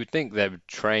mean, you would think they would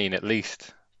train at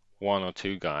least one or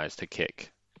two guys to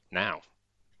kick now,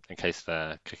 in case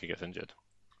the kicker gets injured.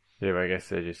 yeah. But I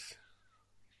guess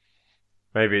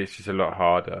maybe it's just a lot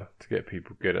harder to get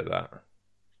people good at that.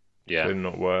 Yeah, So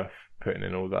not worth putting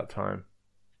in all that time.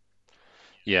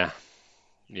 yeah,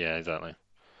 yeah, exactly.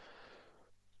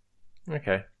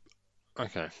 Okay,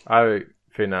 Okay. I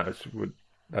think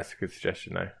that's a good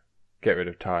suggestion though. Get rid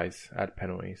of ties, add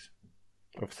penalties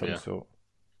of some Yeah. sort.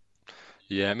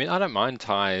 Yeah, I mean, I don't mind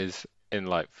ties in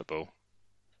like football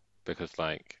because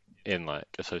like in like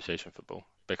association football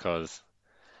because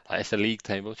like it's a league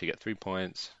table, so you get 3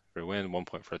 points for a win, 1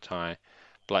 point for a tie.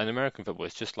 But like in American football,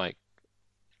 it's just like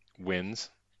wins.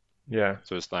 Yeah,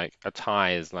 So it's like a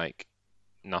tie is like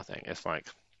nothing. It's like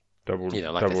Double, You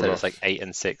know, like I double said, loss. it's like 8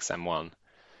 and 6 and 1.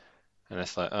 And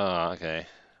it's like, oh, okay.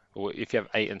 Well, if you have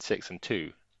 8 and 6 and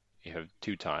 2, you have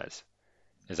 2 ties.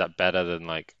 Is that better than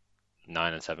like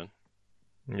 9 and 7?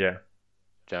 Yeah. Do you know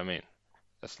what I mean?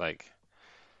 It's like,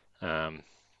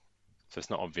 so it's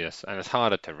not obvious, and it's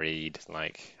harder to read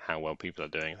like how well people are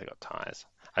doing if they got ties.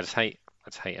 I just hate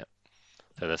it.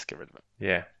 So let's get rid of it.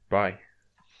 Yeah. Bye.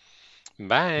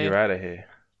 Bye. You're out of here.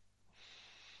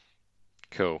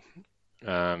 Cool.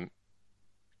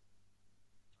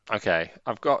 Okay,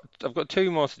 I've got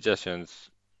 2 more suggestions,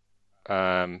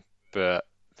 but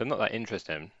they're not that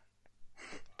interesting,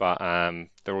 but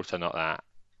they're also not that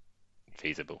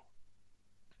feasible.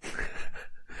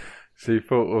 So you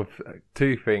thought of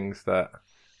 2 things that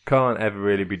can't ever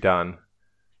really be done,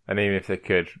 and even if they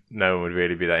could, no one would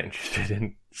really be that interested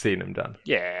in seeing them done.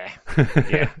 Yeah,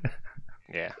 yeah,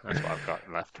 yeah. That's what I've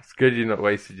got left. It's good you've not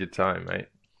wasted your time, mate.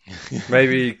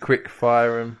 Maybe quick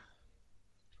fire them.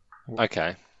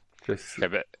 Okay, Just.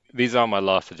 but these are my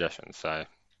last suggestions, so.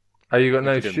 Oh, you got If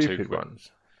no you didn't too stupid quick.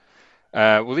 ones.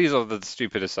 Well, these are the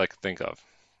stupidest I could think of.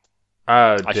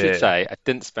 Oh I dear. should say I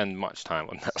didn't spend much time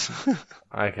on this.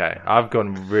 Okay, I've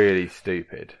gone really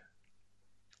stupid.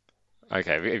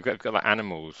 Okay, we've got like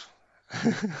animals.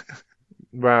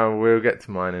 Well, we'll get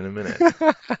to mine in a minute.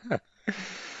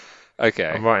 Okay.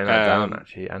 I'm writing that down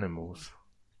actually. Animals.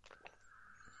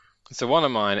 So one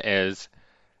of mine is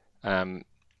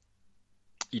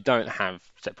you don't have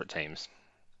separate teams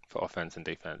for offense and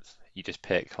defense. You just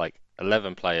pick like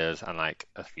 11 players and like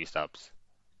a few subs,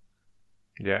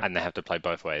 Yeah. and they have to play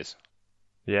both ways.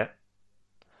 Yeah.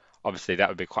 Obviously, that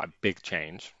would be quite a big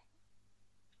change.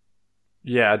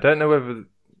 Yeah, I don't know whether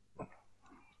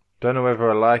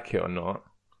I like it or not,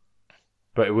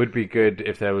 but it would be good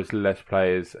if there was less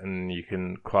players and you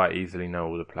can quite easily know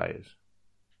all the players.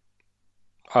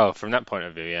 Oh, from that point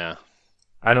of view, yeah.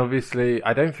 And obviously,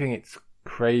 I don't think it's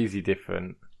crazy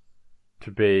different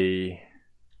to be.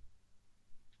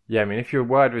 Yeah, I mean, if you're a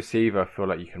wide receiver, I feel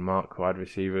like you can mark wide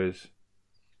receivers.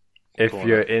 If Corner,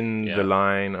 you're in yeah. the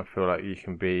line, I feel like you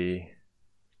can be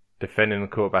defending the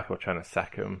quarterback or trying to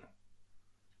sack him.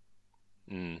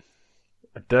 Mm.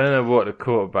 I don't know what the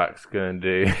quarterback's going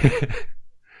to do.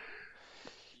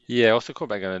 Yeah, what's the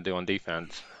quarterback going to do on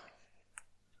defense?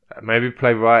 Maybe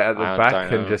play right at the I back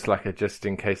don't and know. just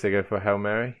in case they go for a Hail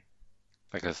Mary.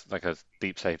 Like a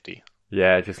deep safety.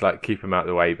 Yeah, just like keep them out of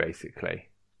the way, basically.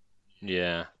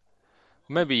 Yeah.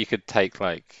 Maybe you could take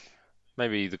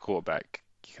maybe the quarterback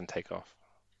you can take off.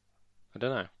 I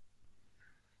don't know.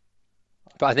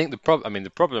 But I think the problem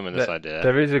in this idea.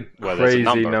 There is a well, there's a crazy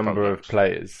number of number of problems.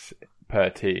 players per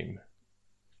team,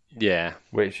 Yeah.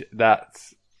 which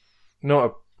that's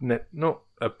not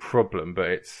a problem, but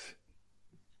it's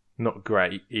not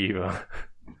great either.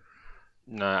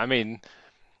 No, I mean,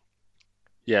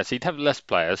 yeah, so you'd have less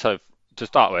players. So to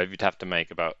start with, you'd have to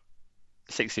make about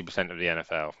 60% of the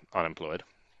NFL unemployed.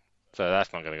 So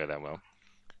that's not going to go that well.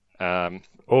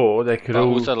 Or they could But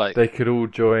all also, like- they could all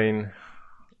join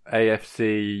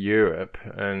AFC Europe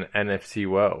and NFC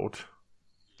World.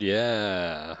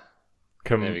 Yeah.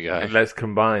 There we go. Let's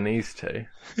combine these 2.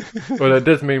 Well, that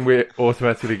does mean we're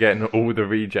automatically getting all the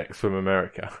rejects from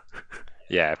America.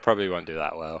 Yeah, probably won't do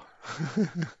that well.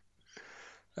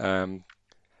 But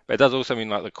it does also mean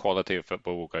like the quality of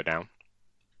football will go down.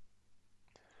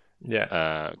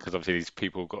 Yeah. Because obviously these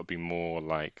people have got to be more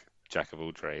like jack of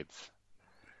all trades.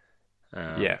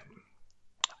 Yeah.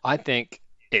 I think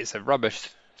it's a rubbish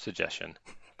suggestion,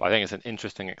 but I think it's an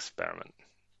interesting experiment.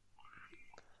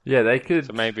 Yeah, they could.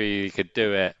 So maybe you could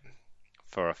do it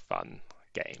for a fun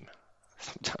game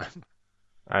sometime.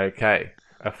 Okay.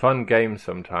 A fun game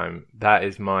sometime. That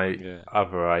is my Yeah.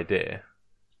 other idea.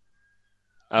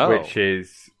 Oh, Which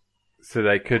is. So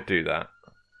they could do that.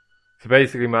 So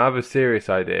basically, my other serious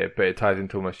idea, but it ties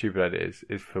into all my stupid ideas,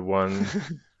 is for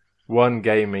one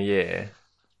game a year,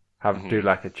 do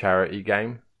like a charity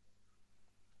game.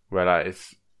 Where like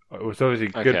it was obviously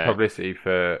good Okay. publicity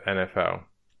for NFL.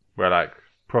 Where like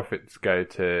profits go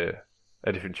to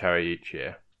a different charity each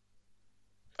year.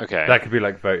 okay, That could be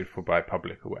like voted for by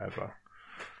public or whatever.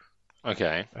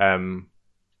 okay, And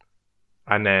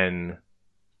then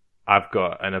I've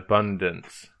got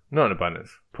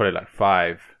probably like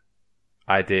 5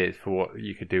 ideas for what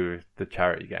you could do with the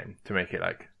charity game to make it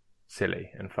like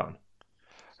silly and fun.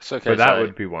 so okay, But that so,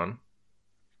 would be one.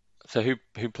 so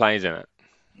who plays in it?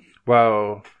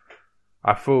 Well,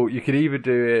 I thought you could either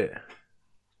do it.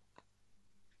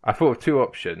 I thought of 2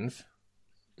 options,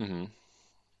 Hmm.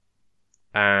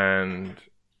 and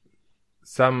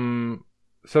some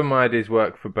ideas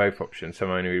work for both options. Some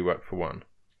only work for one.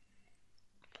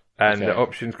 And the Okay.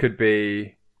 options could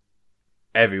be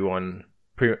everyone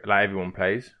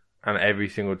plays, and every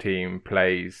single team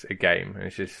plays a game, and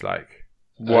it's just like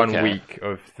 1 week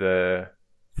of the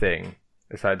thing.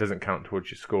 It's like it doesn't count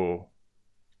towards your score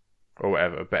or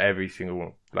whatever, but every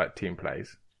single like team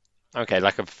plays. Okay,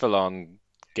 like a full-on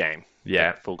game. Yeah,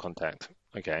 like full contact.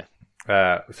 Okay.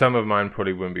 Some of mine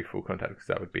probably wouldn't be full contact because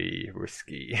that would be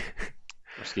risky.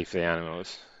 Risky for the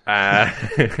animals.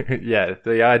 Yeah,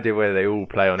 the idea where they all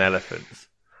play on elephants.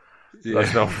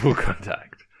 That's not full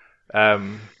contact.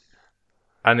 And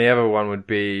the other one would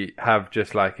be have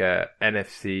just like a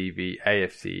NFC v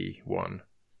AFC one,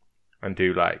 and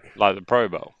do like the Pro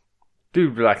Bowl.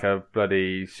 Do like a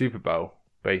bloody Super Bowl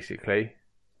basically,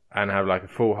 and have like a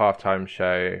full halftime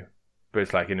show, but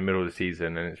it's like in the middle of the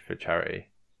season and it's for charity.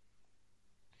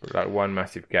 But like one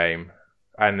massive game,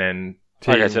 and then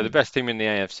Okay, so the best team in the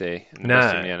AFC and the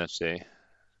best team in the NFC.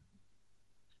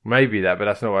 Maybe that, but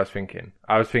that's not what I was thinking.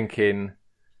 I was thinking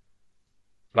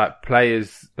like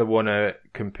players that want to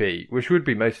compete, which would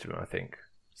be most of them, I think,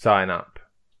 sign up.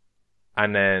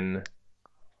 And then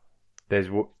there's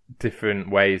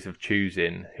different ways of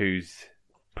choosing who's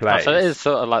playing. So it is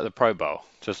sort of like the Pro Bowl,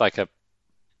 just like a...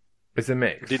 It's a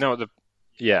mix. Do you know what the...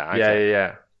 Yeah, okay.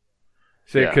 Yeah.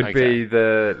 So it could be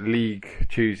the league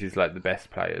chooses like the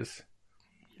best players.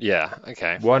 Yeah,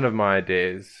 okay. One of my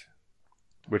ideas,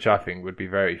 which I think would be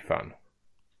very fun,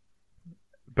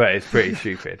 but it's pretty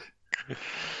stupid,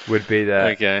 would be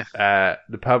that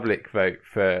the public vote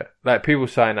for, like, people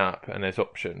sign up and there's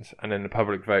options, and then the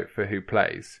public vote for who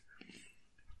plays,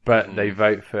 but they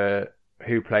vote for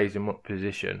who plays in what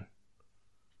position.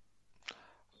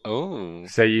 Oh.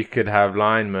 So you could have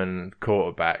linemen,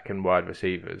 quarterback, and wide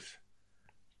receivers.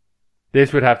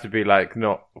 This would have to be like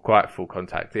not quite full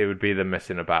contact. It would be them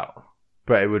messing about,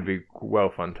 but it would be well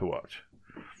fun to watch.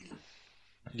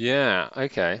 Yeah.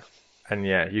 Okay. And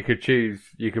yeah, you could choose.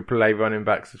 You could play running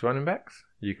backs as running backs.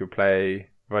 You could play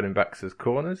running backs as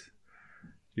corners.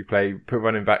 You put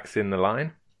running backs in the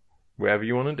line, whatever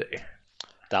you want to do.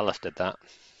 Dallas did that.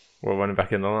 Well, running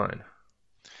back in the line.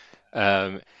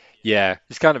 Yeah,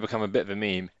 it's kind of become a bit of a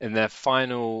meme. In their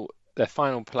final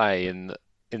play in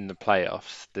the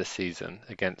playoffs this season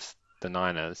against the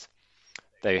Niners,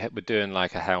 they were doing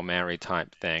like a Hail Mary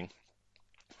type thing.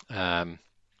 Wasn't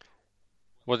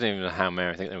even a Hail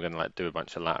Mary. I think they were going to like do a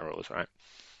bunch of laterals, right?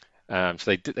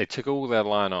 So they took all their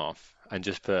line off and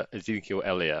just put Ezekiel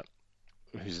Elliott,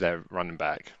 who's their running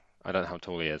back. I don't know how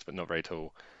tall he is, but not very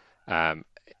tall,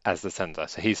 as the center.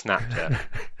 So he snapped it.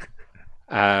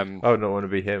 I would not want to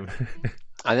be him.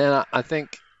 And then I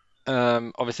think,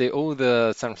 obviously, all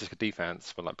the San Francisco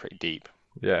defense were like pretty deep.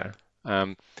 Yeah.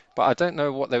 But I don't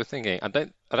know what they were thinking. I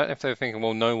don't know if they were thinking,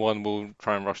 well, no one will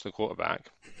try and rush the quarterback.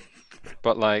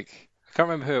 But like, I can't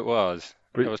remember who it was.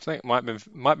 I was thinking it might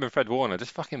have been Fred Warner.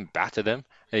 Just fucking battered him,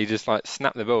 and he just like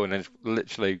snapped the ball and then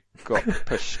literally got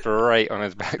pushed straight on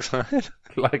his backside.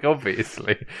 Like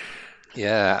obviously.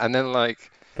 Yeah, and then like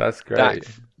that's great. Dak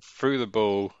threw the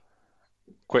ball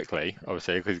quickly,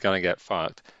 obviously, because he's gonna get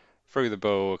fucked. Threw the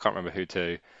ball, I can't remember who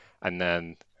to, and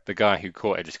then the guy who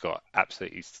caught it just got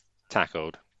absolutely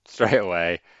tackled straight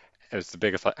away. It was the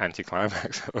biggest like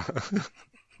anticlimax ever.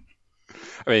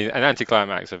 I mean, an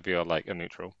anticlimax if you're like a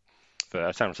neutral. For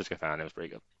a San Francisco fan, it was pretty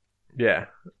good. Yeah.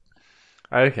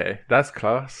 Okay, that's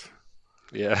class.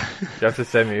 Yeah. You have to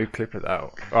send me a clip of that.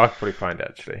 Oh, I could probably find it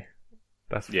actually.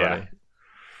 That's funny.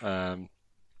 Yeah.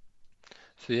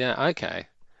 So yeah, okay.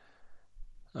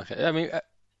 Okay. I mean,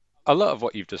 a lot of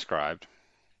what you've described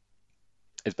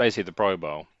is basically the Pro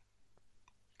Bowl,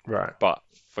 right? But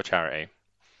for charity.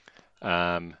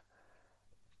 I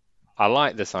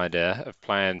like this idea of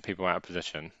playing people out of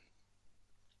position.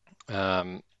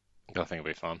 I think it'll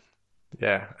be fun.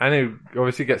 Yeah, and it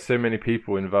obviously gets so many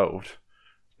people involved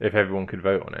if everyone could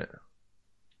vote on it.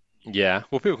 Yeah,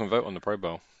 well, people can vote on the Pro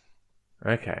Bowl.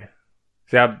 Okay.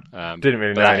 See, I didn't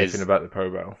really know anything about the Pro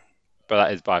Bowl. But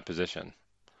that is by position.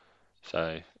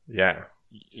 So yeah,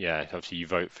 obviously you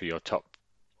vote for your top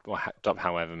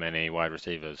however many wide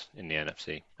receivers in the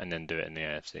NFC, and then do it in the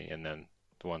AFC, and then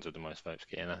the ones with the most votes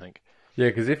get in, I think. Yeah,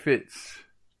 because if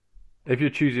you're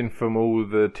choosing from all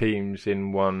the teams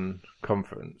in one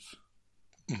conference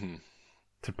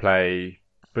to play,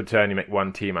 but to only make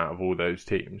one team out of all those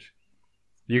teams,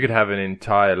 you could have an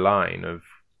entire line of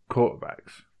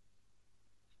quarterbacks.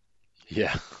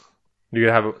 Yeah. You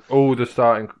could have all the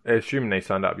starting, assuming they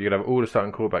signed up, you could have all the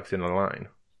starting quarterbacks in the line.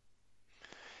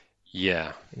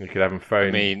 Yeah. You could have them thrown.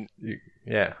 I mean,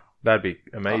 yeah, that'd be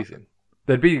amazing.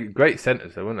 They'd be great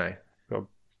centers, though, wouldn't they?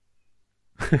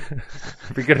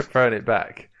 Be good at throwing it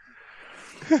back.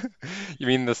 You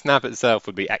mean the snap itself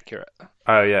would be accurate?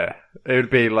 Oh yeah, it would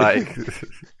be like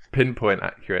pinpoint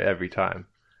accurate every time.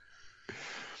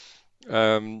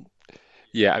 Um,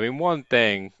 yeah, I mean, one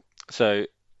thing, so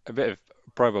a bit of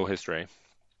Pro Bowl history.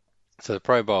 So the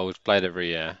Pro Bowl was played every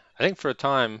year. I think for a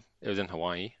time it was in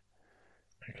Hawaii.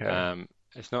 Okay.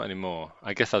 It's not anymore.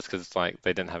 I guess that's because like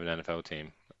they didn't have an NFL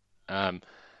team. Um,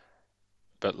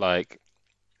 but like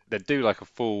they'd do like a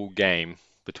full game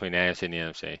between the AFC and the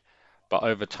NFC. But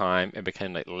over time it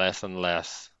became like less and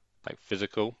less like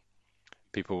physical.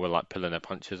 People were like pulling their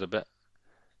punches a bit.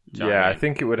 Do you know what Yeah, I I mean?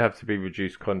 think it would have to be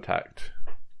reduced contact.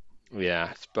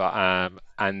 Yeah, but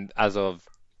and as of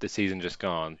the season just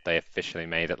gone, they officially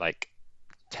made it like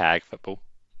tag football,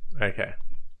 Okay.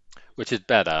 which is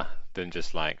better than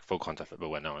just like full contact football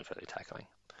where no one's really tackling.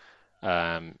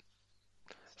 Um,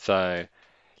 so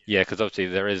yeah, because obviously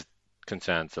there is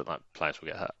concerns that like players will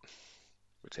get hurt,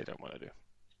 which they don't want to do.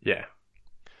 Yeah.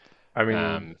 I mean,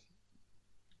 Um,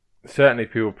 certainly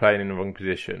people playing in the wrong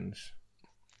positions,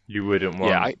 you wouldn't yeah,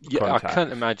 want I can't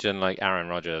contact. imagine like Aaron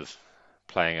Rodgers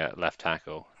playing at left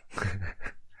tackle,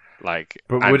 like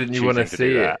But and wouldn't you want to choosing to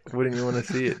do see it? that. Wouldn't you want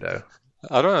to see it though?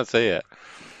 I don't want to see it,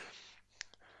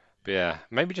 but yeah,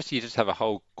 maybe just you just have a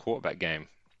whole quarterback game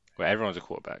where everyone's a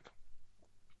quarterback.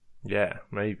 Yeah,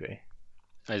 maybe.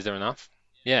 Is there enough?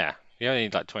 Yeah, you only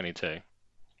need like 22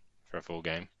 for a full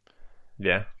game.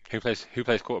 Yeah. Who plays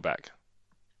quarterback?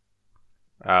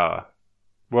 Ah.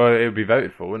 Well, it would be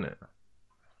voted for, wouldn't it?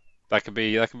 That could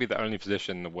be the only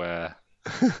position where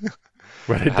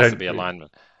Well, they it has to don't. be a lineman.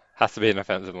 Has to be an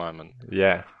offensive lineman.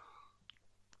 Yeah.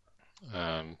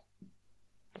 Um,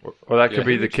 Well, that yeah, could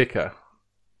be the kicker.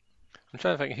 I'm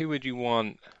trying to think, who would you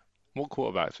want? What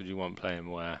quarterbacks would you want playing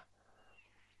where?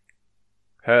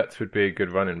 Hertz would be a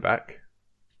good running back.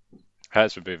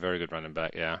 Hertz would be a very good running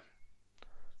back, yeah.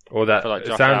 Or I that. feel like It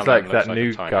Josh sounds Allen like looks that like a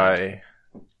new tight end. guy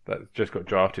that just got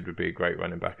drafted would be a great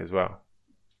running back as well.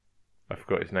 I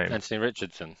forgot his name. Anthony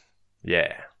Richardson.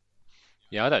 Yeah.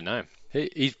 Yeah, I don't know.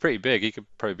 He's pretty big. He could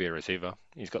probably be a receiver.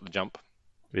 He's got the jump.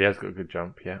 He has got a good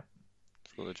jump, yeah.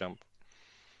 He's got the jump.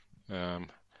 Um,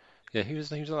 yeah, he was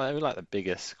like the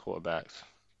biggest quarterbacks.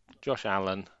 Josh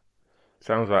Allen.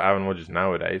 Sounds like Aaron Rodgers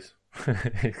nowadays.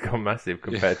 He's gone massive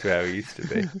Yeah. compared to how he used to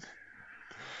be.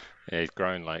 Yeah, he's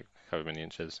grown like however many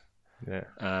inches. Yeah.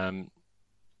 Um,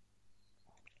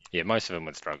 yeah, most of them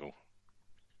would struggle.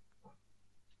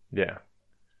 Yeah.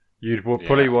 You'd wa-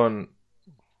 probably Yeah, want.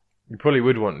 You probably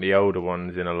would want the older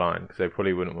ones in a line because they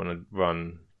probably wouldn't want to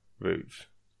run routes.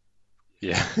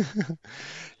 yeah,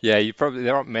 yeah.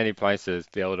 There aren't many places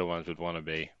the older ones would want to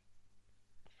be.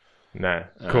 No,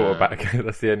 Um, quarterback.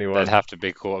 That's the only they'd one. have to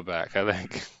be quarterback, I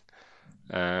think.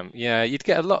 Yeah, you'd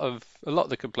get a lot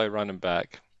that could play running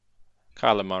back.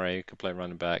 Kyler Murray could play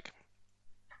running back.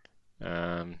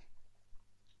 Um,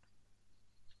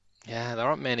 yeah, there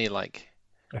aren't many like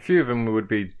A few of them would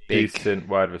be big. decent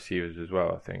wide receivers as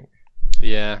well, I think.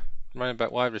 Yeah, running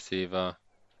back, wide receiver.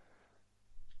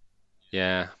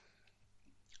 Yeah,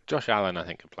 Josh Allen I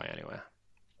think could play anywhere.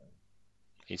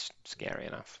 He's scary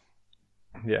enough.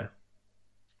 Yeah.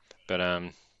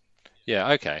 But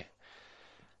yeah, okay.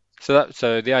 So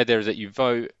the idea is that you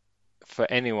vote for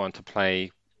anyone to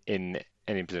play in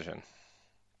any position.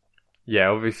 Yeah,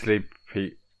 obviously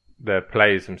the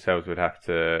players themselves would have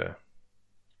to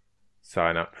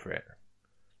sign up for it.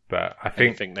 But And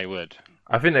you think they would?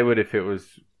 I think they would if it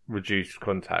was reduced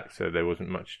contact, so there wasn't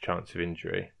much chance of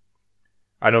injury.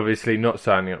 And obviously, not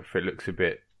signing up for it looks a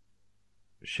bit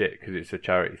shit because it's a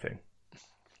charity thing.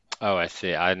 Oh, I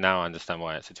see. I now understand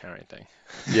why it's a charity thing.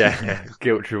 Yeah,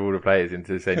 guilt trip all the players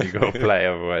into saying you've got to play,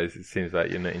 otherwise it seems like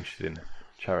you're not interested in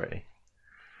charity.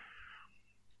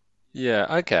 Yeah,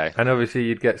 okay. And obviously,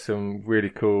 you'd get some really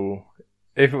cool.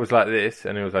 If it was like this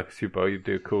and it was like a Super Bowl, you'd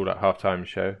do a cool like halftime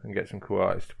show and get some cool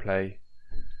artists to play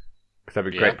because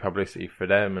that'd be Yeah, great publicity for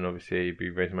them, and obviously you'd be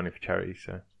raising money for charity,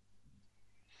 so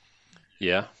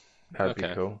yeah, that'd be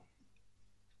okay. cool.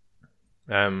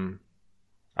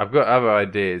 I've got other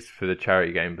ideas for the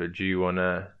charity game, but do you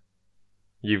wanna?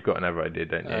 You've got another idea,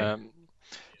 don't you?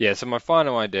 Yeah, so my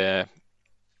final idea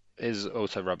is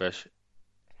also rubbish.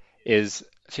 So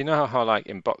you know how like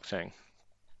in boxing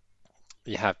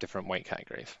you have different weight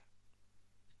categories?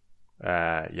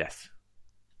 Yes,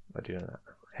 I do know that.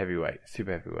 Heavyweight,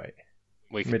 super heavyweight,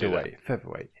 We could do that. middleweight,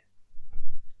 featherweight.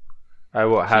 I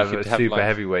will So you have a could have super like,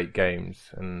 heavyweight games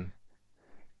and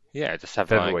yeah, just have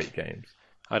featherweight like, games.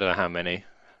 I don't know how many,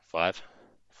 five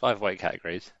weight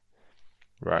categories,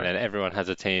 and Right. then everyone has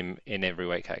a team in every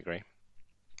weight category,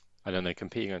 and then they're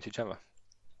competing against each other.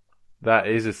 That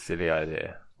is a silly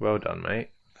idea. Well done,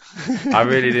 mate. I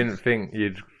really didn't think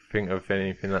you'd think of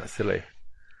anything that silly.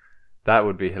 That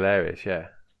would be hilarious, yeah.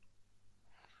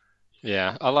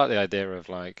 Yeah, I like the idea of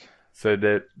like. So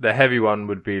the heavy one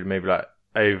would be maybe like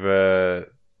over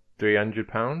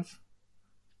 £300.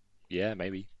 Yeah,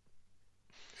 maybe.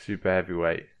 Super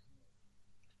heavyweight.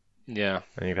 Yeah.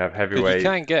 And you'd have 'Cause heavyweight, you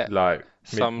can get like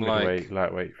some middleweight,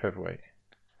 like. lightweight, featherweight.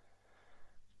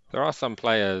 There are some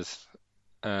players.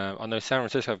 I know San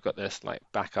Francisco have got this like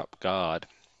backup guard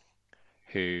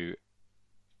who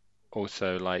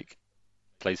also like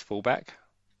plays fullback.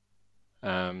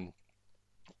 Um,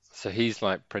 so he's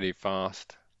like pretty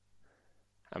fast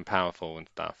and powerful and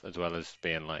stuff, as well as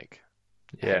being like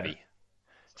Yeah. heavy.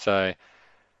 So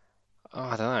I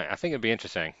don't know. I think it'd be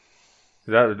interesting.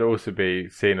 So that would also be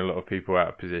seeing a lot of people out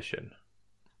of position.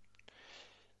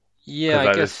 Yeah, 'Cause, I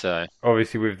like, guess so.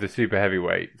 Obviously, with the super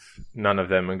heavyweights, none of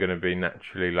them are going to be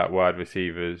naturally like wide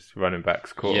receivers, running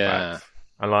backs, quarterbacks. Yeah.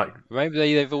 And like, Maybe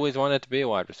they've always wanted to be a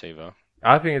wide receiver.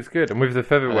 I think it's good. And with the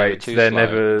they were featherweights, too they're slow,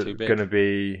 never too big. going to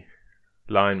be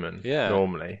linemen Yeah.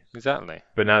 normally. Exactly.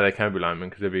 But now they can be linemen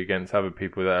because they'll be against other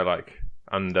people that are like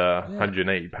under Yeah.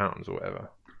 180 pounds or whatever.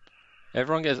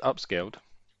 Everyone gets upskilled.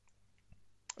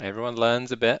 Everyone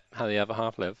learns a bit how the other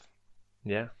half live.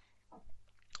 Yeah.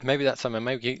 Maybe that's something.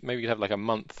 Maybe you could have like a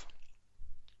month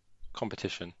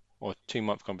competition or 2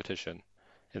 month competition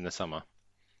in the summer,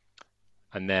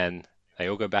 and then they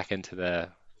all go back into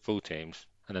their full teams,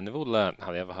 and then they've all learnt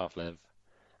how the other half live,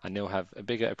 and they'll have a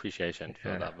bigger appreciation for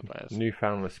the other players.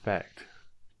 Newfound respect.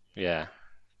 Yeah,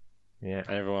 Yeah.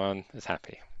 and everyone is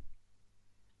happy.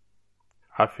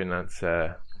 I think that's.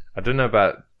 I don't know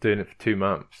about doing it for 2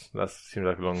 months. That seems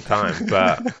like a long time,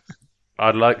 but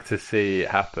I'd like to see it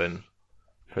happen.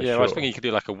 For Yeah, sure. I was thinking you could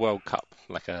do like a World Cup,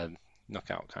 like a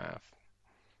knockout kind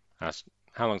of.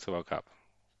 How long's the World Cup?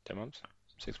 10 months?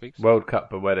 6 weeks? World Cup,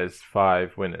 but where there's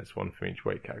 5 winners, one from each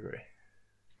weight category.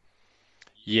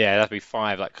 Yeah, that'd be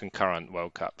 5 like concurrent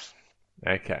World Cups.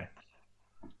 Okay.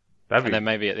 And then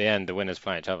maybe at the end the winners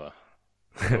play each other.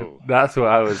 Ooh. That's what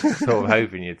I was sort of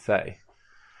hoping you'd say.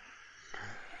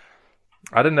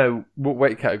 I don't know, what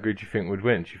weight category do you think would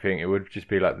win? Do you think it would just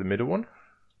be like the middle one?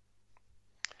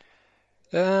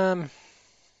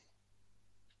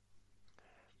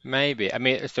 Maybe. I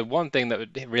mean, it's the one thing that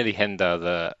would really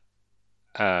hinder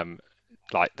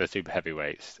like the super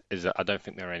heavyweights is that I don't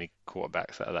think there are any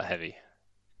quarterbacks that are that heavy.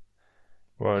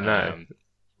 Well, no. Um,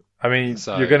 I mean,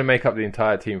 so- you're going to make up the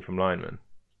entire team from linemen.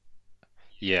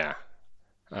 Yeah.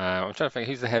 I'm trying to think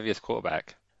who's the heaviest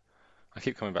quarterback. I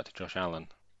keep coming back to Josh Allen.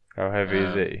 How heavy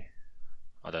is he?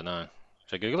 I don't know.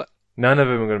 Should I Google it? None of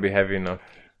them are going to be heavy enough.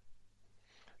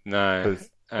 No. Because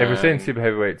if we're saying Um, super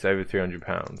heavyweights over 300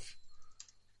 pounds,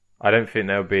 I don't think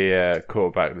there'll be a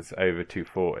quarterback that's over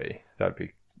 240. That'd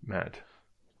be mad.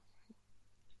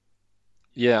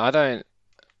 Yeah, I don't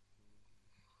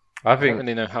I think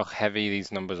really know how heavy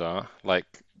these numbers are. Like,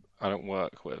 I don't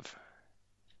work with.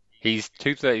 He's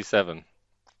 237.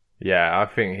 Yeah, I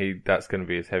think that's going to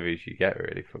be as heavy as you get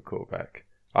really for a quarterback.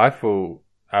 I thought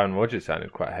Aaron Rodgers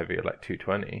sounded quite heavy at like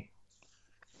 220.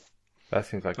 That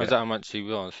seems like Is that how much he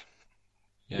was?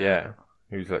 yeah.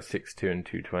 He was like 6'2" and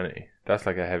 220. That's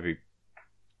like a heavy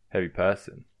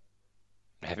person.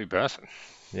 Heavy person.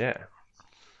 Yeah,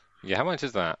 Yeah, how much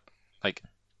is that? Like,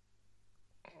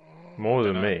 more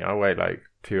than dunno. me. I weigh like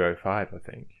 205, I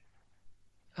think,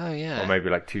 Oh, yeah. or maybe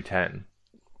like 210.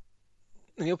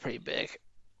 You're pretty big.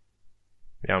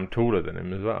 Yeah, I'm taller than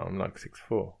him as well. I'm like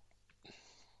 6'4".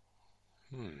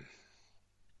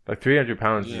 Like 300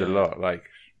 pounds is a Yeah. lot. Like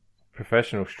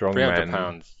professional 300 strongmen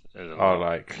pounds is a are lot.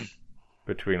 like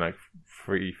between like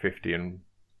 350 and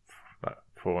like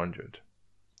 400.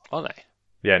 Are they?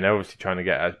 Yeah, and they're obviously trying to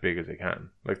get as big as they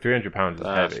can. Like 300 pounds is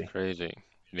That's heavy. crazy.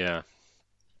 Yeah.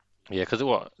 Yeah, because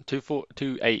what?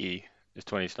 280 is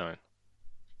 20 stone.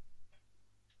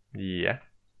 Yeah.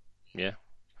 Yeah.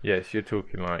 Yes, you're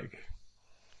talking like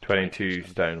 22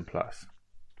 stone plus.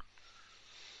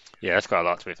 Yeah, that's quite a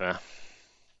lot to be fair.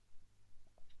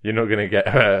 You're not going to get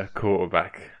a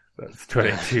quarterback that's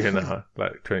 22 and a half,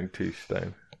 like 22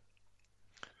 stone.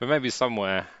 But maybe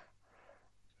somewhere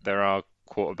there are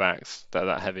quarterbacks that are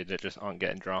that heavy that just aren't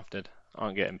getting drafted,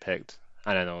 aren't getting picked,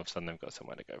 and then all of a sudden they've got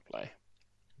somewhere to go play.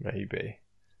 Maybe.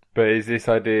 But is this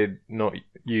idea not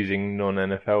using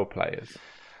non-NFL players?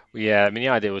 Yeah, I mean the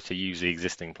idea was to use the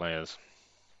existing players.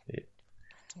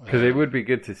 Because it would be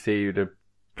good to see the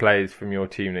players from your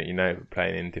team that you know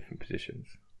playing in different positions.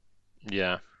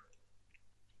 Yeah.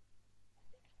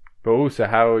 But also,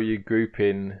 how are you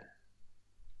grouping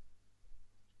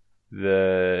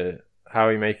how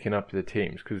are you making up the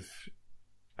teams? Because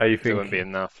are you There wouldn't be thinking,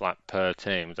 enough like per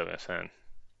team, is that what you're saying?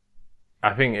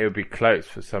 I think it would be close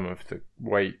for some of the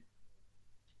wait.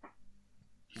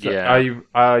 So Yeah,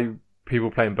 are people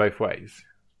playing both ways?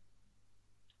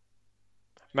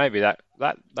 maybe that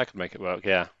could make it work.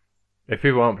 Yeah, If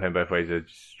people aren't playing both ways, it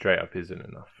straight up isn't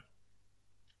enough.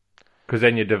 Because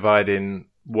then you're dividing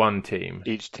one team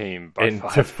each team by into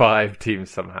 5. 5 teams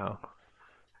somehow.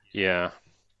 Yeah.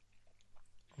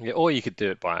 Yeah, or you could do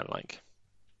it by like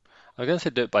I was gonna say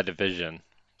do it by division,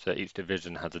 so each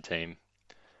division has a team.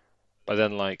 But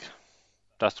then like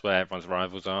that's where everyone's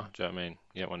rivals are. Do you know what I mean?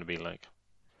 You don't want to be like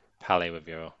pally with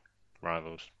your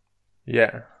rivals.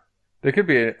 Yeah. There could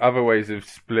be other ways of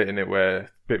splitting it where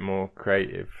it's a bit more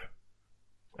creative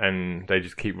and they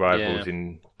just keep Yeah. rivals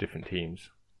in different teams.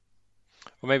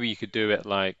 Or maybe you could do it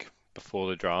like before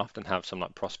the draft and have some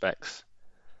like prospects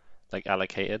like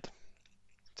allocated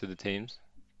to the teams,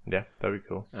 Yeah, that'd be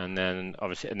cool. and then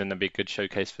obviously, and then there'd be a good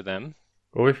showcase for them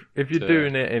Or if you're to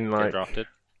doing it in get like drafted.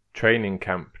 training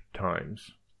camp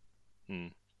times, Hmm.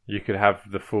 you could have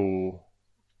the full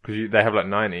because they have like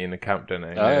 90 in the camp, don't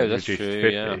they? And Oh, they're that's reduced to true.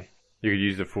 50. Yeah. You could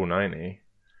use the full 90.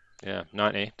 Yeah.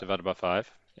 90 divided by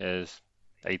 5 is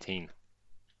 18.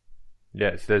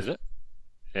 Yes, Is there's it?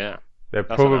 Yeah. there That's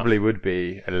enough. probably would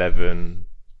be 11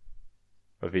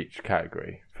 of each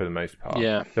category for the most part.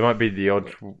 Yeah. There might be the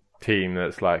odd team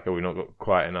that's like, oh, we've not got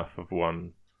quite enough of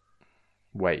one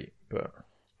weight, but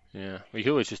Yeah. We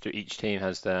could always just do each team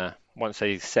has their, once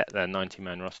they set their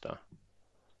 90-man roster,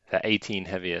 their 18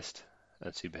 heaviest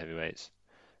and super heavyweights,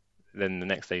 then the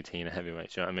next 18 are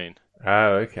heavyweights. You know what I mean?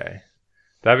 oh, okay.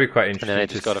 That'd be quite And then they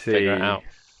interesting just got to to figure it see out.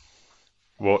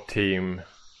 what team,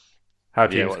 how Yeah,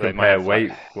 teams what they might compare have, like-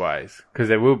 weight-wise, because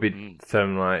there will be Mm.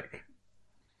 some like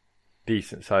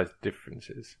decent-sized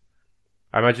differences.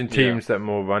 I imagine Yeah. teams that are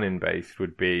more running-based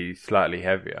would be slightly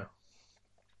heavier,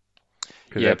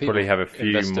 because Yeah, they'd probably people have a few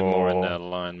invested more in their more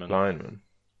linemen. linemen.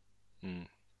 Mm.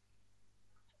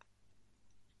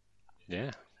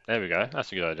 Yeah. There we go.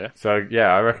 That's a good idea. So yeah,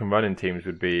 I reckon running teams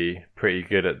would be pretty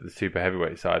good at the super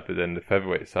heavyweight side, but then the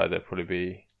featherweight side they'd probably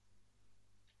be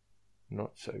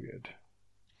not so good.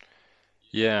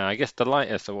 Yeah, I guess the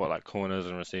lightest are what, like corners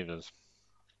and receivers.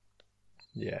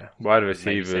 Yeah, wide Maybe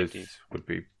receivers safeties. would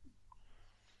be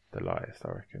the lightest, I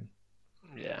reckon.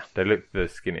 Yeah. They look the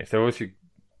skinniest. They obviously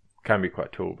can be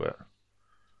quite tall, but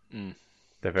Mm.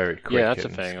 they're very quick. Yeah, that's the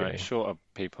and thing. skinny. Like shorter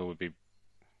people would be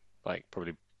like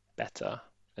probably better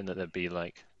in that they'd be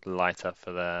like lighter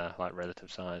for their like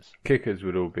relative size. Kickers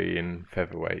would all be in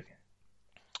featherweight.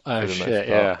 Oh For the most shit, part.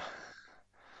 yeah.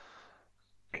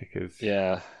 Kickers.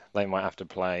 Yeah, they might have to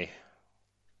play.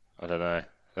 I don't know.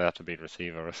 They have to be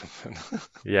receiver or something.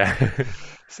 Yeah.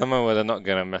 Somewhere where they're not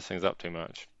gonna mess things up too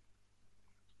much.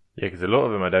 Yeah, because a lot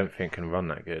of them I don't think can run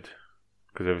that good.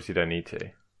 Because obviously they need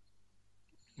to.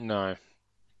 No,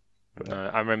 But no.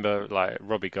 I remember like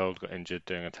Robbie Gold got injured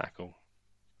doing a tackle,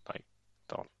 like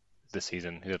this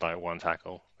season. He did like one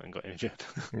tackle and got injured.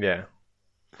 yeah,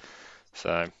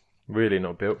 So really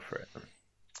not built for it.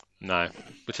 no,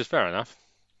 which is fair enough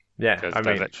Yeah, because I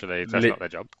mean, that's not their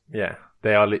job. yeah,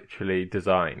 they are literally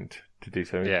designed to do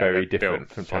something Yeah, very they're different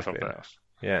built from for something tackling. else.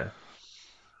 Yeah.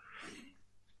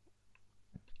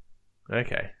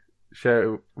 Okay.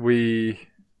 Shall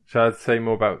I'd say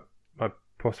more about my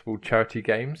possible charity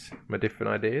games, my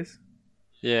different ideas?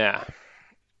 Yeah,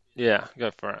 yeah,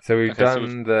 go for it. So we've Okay, so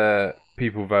done the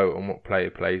people vote on what player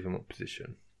plays and what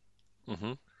position.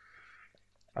 Mm-hmm.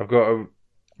 I've got a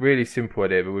really simple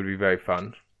idea, but would be very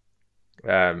fun.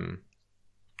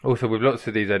 Also, with lots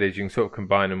of these ideas, you can sort of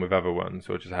combine them with other ones,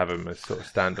 or just have them as sort of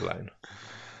standalone.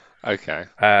 Okay.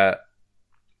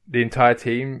 The entire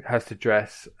team has to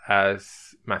dress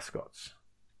as mascots.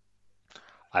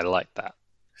 I like that.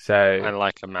 So I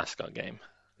like a mascot game.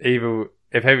 either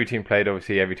if every team played,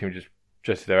 obviously every team just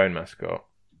dressed their own mascot,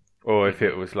 or if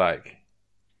it was like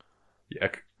a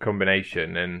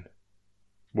combination and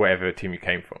whatever team you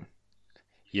came from,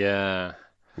 Yeah.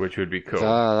 which would be cool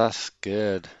Ah, that's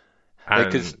good. and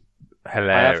because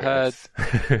hilarious.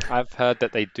 I've heard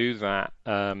that they do that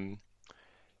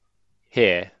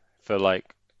here for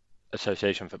like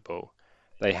association football.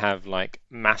 They have like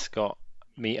mascot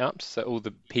meetups, so all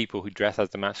the people who dress as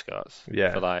the mascots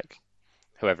Yeah. for like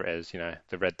whoever it is,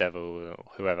 the Red Devil or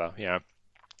whoever,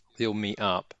 they all meet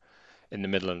up in the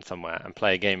Midlands somewhere and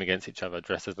play a game against each other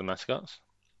dressed as the mascots,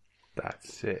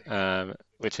 That's sick.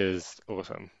 which is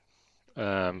awesome.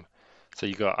 So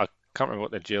you got, I can't remember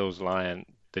what the Gills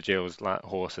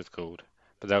horse is called,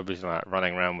 but they'll be like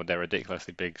running around with their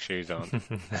ridiculously big shoes on.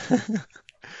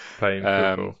 Playing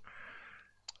football.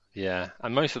 Yeah,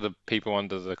 and most of the people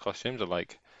under the costumes are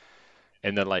like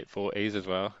in their late 40s as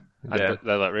well. And Yeah.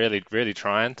 they're like really, really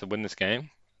trying to win this game.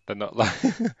 They're not like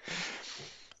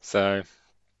so.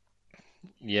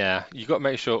 Yeah, you got to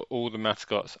make sure all the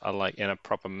mascots are like in a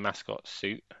proper mascot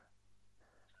suit.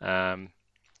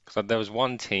 Because there was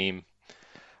one team,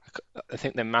 I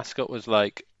think their mascot was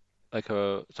like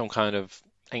a some kind of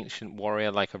ancient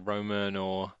warrior, like a Roman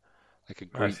or like a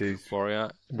I Greek see he's warrior.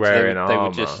 So wearing they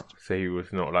were just armor, so he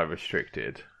was not like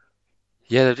restricted.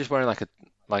 yeah, they're just wearing like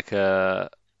a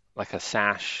like a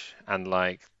sash and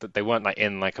like they weren't like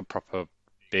in like a proper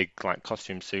big like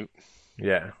costume suit.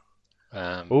 Yeah.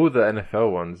 Um, All the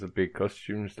NFL ones are big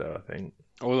costumes, though, I think,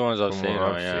 all the ones I've from seen what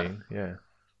are I've yeah. seen. Yeah.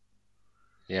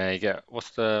 Yeah, you get what's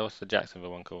the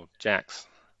Jacksonville one called? Jax.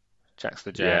 Jax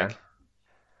the Yeah. Jag.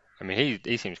 I mean,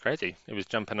 he seems crazy. He was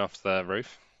jumping off the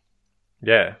roof.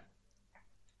 Yeah.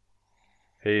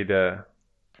 He'd, but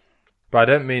I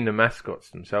don't mean the mascots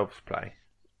themselves play.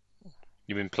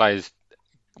 You mean players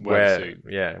wear the suit?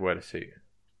 Yeah, wear the suit.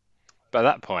 But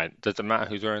at that point, does it matter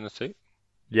who's wearing the suit?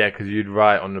 Yeah, because you'd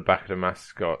write on the back of the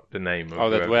mascot the name of Oh,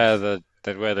 whoever's-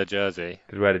 they'd wear the jersey.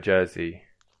 They'd wear the jersey.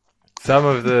 Some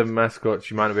of the mascots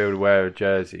you might not be able to wear a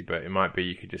jersey, but it might be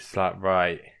you could just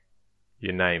write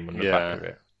your name on the Yeah. back of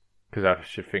it. Because I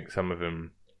should think some of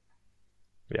them,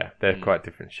 yeah, they're quite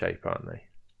different shape, aren't they?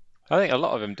 I think a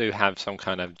lot of them do have some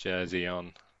kind of jersey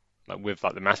on, like with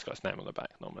like the mascot's name on the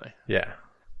back normally. Yeah.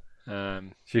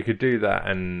 Um, So you could do that,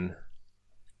 and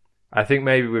I think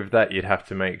maybe with that you'd have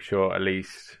to make sure at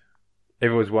least,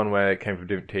 if it was one where it came from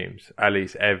different teams, at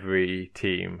least every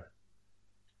team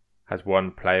has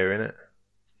one player in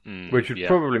it, which would yeah,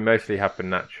 probably mostly happen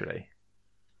naturally.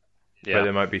 But yeah,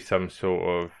 there might be some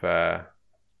sort of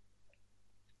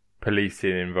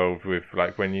policing involved with,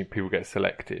 like, when people get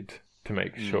selected to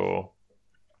make sure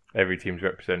every team's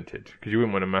represented. Because you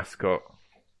wouldn't want a mascot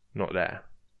not there.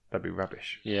 That'd be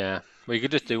rubbish. yeah. Well, you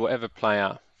could just do whatever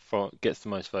player gets the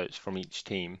most votes from each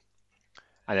team,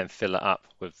 and then fill it up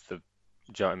with the. Do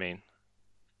you know what I mean?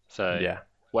 So Yeah.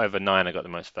 whatever Niner got the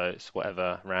most votes,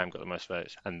 whatever Ram got the most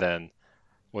votes, and then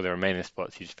all the remaining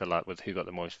spots you just fill out with who got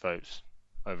the most votes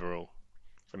overall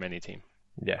from any team.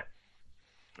 Yeah.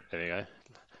 There you go.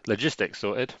 Logistics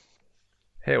sorted.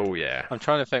 Hell yeah. I'm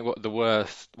trying to think what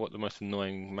the most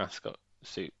annoying mascot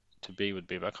suit to be would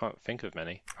be, but I can't think of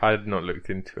many. I'd not looked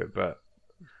into it, but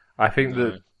I think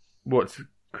No. that what's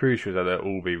crucial is that they'll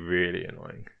all be really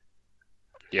annoying.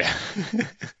 Yeah.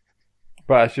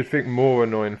 But I should think more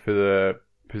annoying for the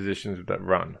positions that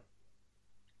run.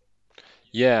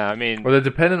 Yeah, I mean, Well, they're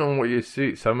dependent on what you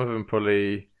suit. Some of them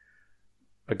probably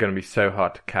are going to be so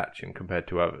hard to catch in compared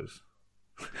to others.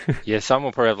 yeah, some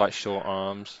will probably have like short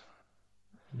arms.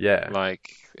 Yeah. Like,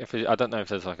 I don't know if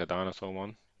there's like a dinosaur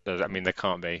one. I mean, there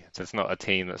can't be. There's not a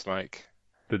team that's like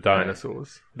The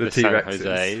dinosaurs. The San T-Rexes.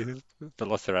 Jose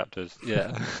Velociraptors.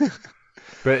 Yeah.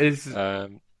 But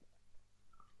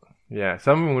yeah,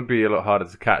 some of them would be a lot harder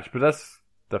to catch, but that's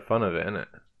the fun of it, isn't it?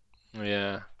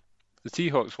 Yeah. The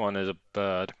Seahawks one is a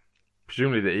bird.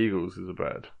 Presumably the Eagles is a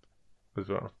bird as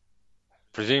well.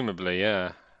 Presumably,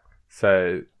 yeah.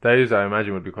 So those I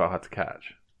imagine would be quite hard to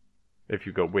catch if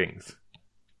you've got wings.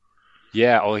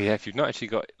 Yeah, oh yeah, if you've not actually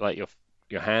got like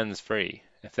your hands free,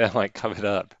 if they're like covered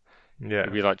up, Yeah.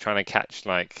 it'd be like trying to catch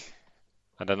like,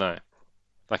 I don't know,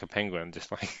 like a penguin,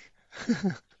 just like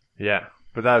Yeah,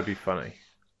 but that would be funny.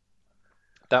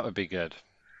 that would be good.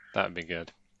 That would be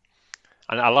good.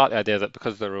 And I like the idea that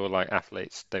because they're all like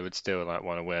athletes, they would still like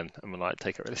want to win and would like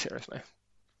take it really seriously.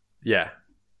 Yeah.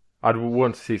 I'd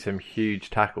want to see some huge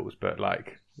tackles, but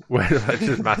like, where that's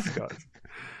just mascots.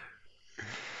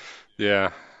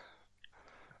 Yeah.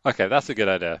 Okay, that's a good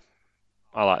idea.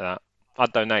 I like that.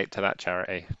 I'd donate to that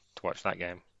charity to watch that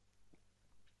game.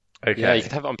 Okay. Yeah, you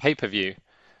could have it on pay-per-view.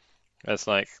 It's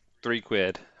like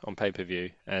 £3 on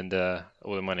pay-per-view, and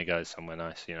all the money goes somewhere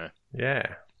nice, you know.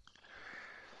 Yeah.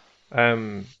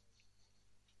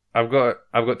 I've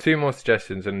got two more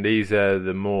suggestions, and these are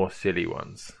the more silly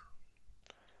ones.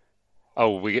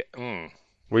 Oh,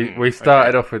 We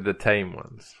started off with the tame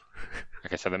ones.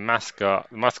 okay. So the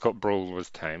mascot brawl was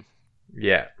tame.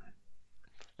 Yeah.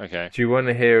 Okay. Do you want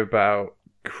to hear about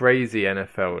Crazy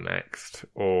NFL next,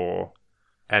 or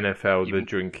NFL the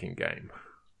drinking game?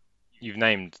 You've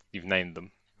named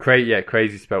them.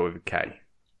 Crazy spelled with a K.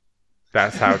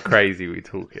 That's how crazy we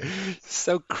talk it.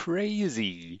 So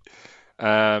crazy.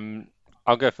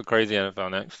 I'll go for crazy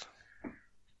NFL next.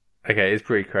 Okay, it's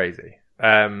pretty crazy.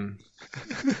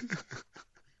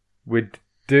 We're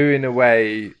doing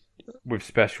away with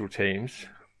special teams.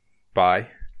 Bye.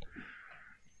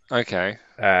 Okay.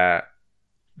 We're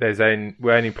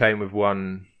only playing with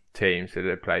one team, so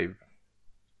they play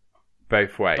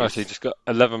both ways. Oh, so you just got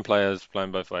 11 players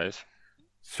playing both ways.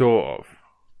 Sort of.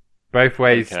 Both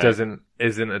ways Okay.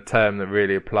 isn't a term that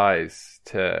really applies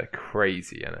to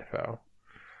crazy NFL.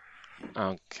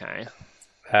 Okay.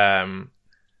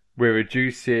 We're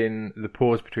reducing the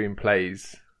pause between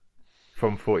plays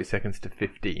from 40 seconds to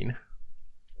 15.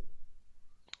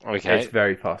 It's Okay.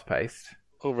 very fast paced.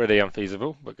 Already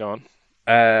unfeasible, but go on.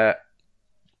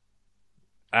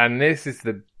 And this is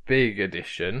the big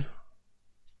addition.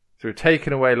 So we've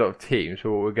taken away a lot of teams,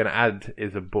 but what we're going to add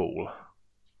is a ball.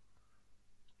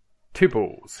 2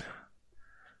 balls.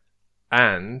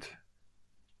 And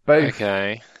both,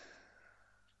 Okay.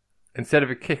 instead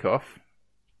of a kickoff,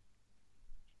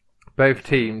 both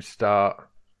teams start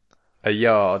a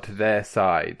yard their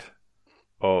side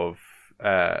of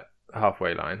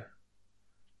halfway line.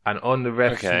 And on the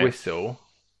ref's Okay. whistle,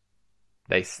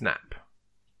 they snap.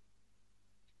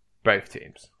 Both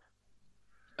teams.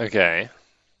 Okay.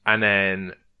 And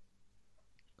then,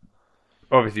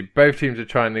 obviously, both teams are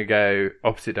trying to go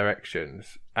opposite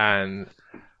directions. And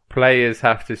players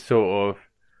have to sort of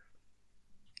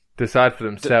decide for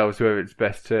themselves whether it's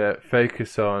best to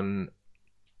focus on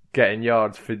getting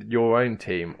yards for your own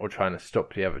team or trying to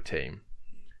stop the other team.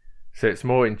 So it's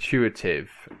more intuitive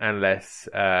and less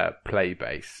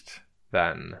play-based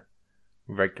than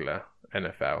regular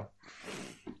NFL.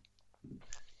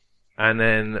 And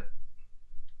then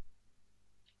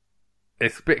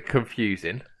it's a bit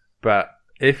confusing, but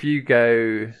if you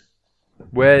go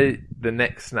where the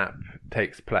next snap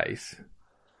takes place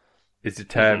is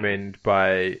determined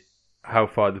by how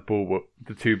far the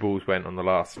 2 balls went on the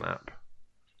last snap.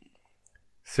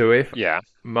 So if Yeah.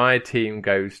 my team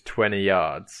goes 20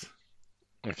 yards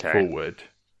Okay. forward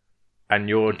and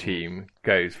your team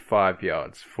goes 5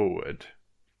 yards forward,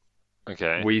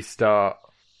 Okay. we start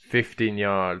 15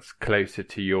 yards closer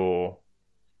to your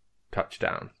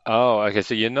touchdown. Oh, okay.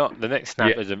 So you're not the next snap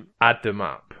Yeah. is a. Add them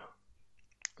up.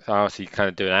 Oh, so you kind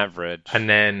of do an average. And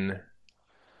then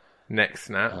next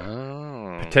snap.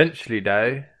 Oh. Potentially,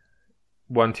 though,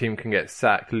 one team can get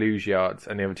sacked, lose yards,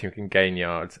 and the other team can gain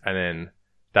yards, and then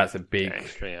that's a big.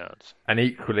 Extra yards. And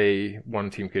equally, one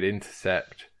team could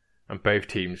intercept, and both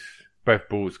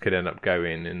balls could end up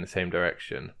going in the same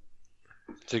direction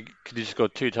So could you score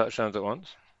 2 touchdowns at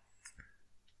once?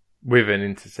 with an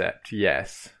intercept.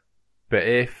 Yes, but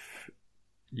if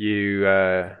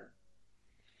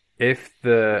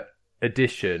the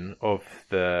addition of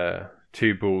the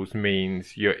 2 balls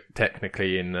means you're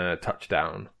technically in a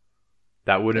touchdown,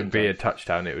 that wouldn't be a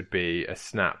touchdown. It would be a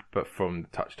snap, but from the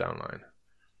touchdown line.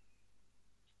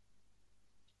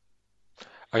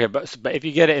 Okay, but if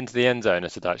you get it into the end zone,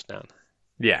 it's a touchdown.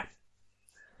 Yeah,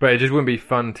 but it just wouldn't be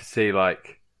fun to see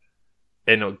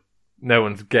no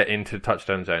one's get into the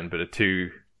touchdown zone, but the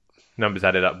 2 numbers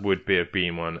added up would be a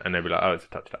beam one, and they'd be like, oh, it's a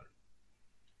touchdown.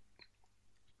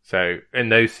 So in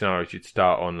those scenarios, you'd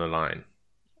start on the line.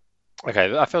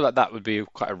 Okay, I feel like that would be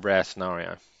quite a rare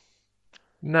scenario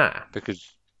Nah.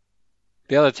 because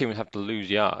the other team would have to lose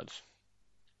yards.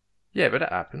 Yeah, but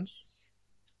that happens.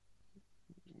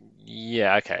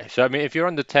 Yeah, okay. So I mean, if you're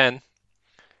under 10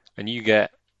 and you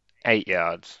get 8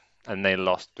 yards and they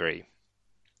lost 3,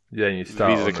 Then you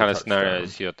start these are on the kind of touchdown.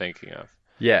 scenarios you're thinking of.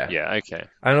 Yeah. Yeah, okay.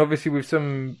 And obviously with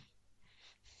some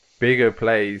bigger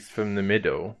plays from the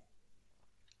middle,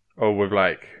 or with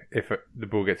if the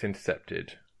ball gets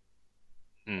intercepted,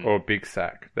 or a big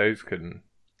sack, those can.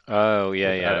 Oh, yeah,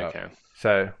 add yeah, up. okay.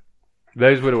 So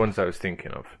those were the ones I was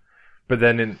thinking of. But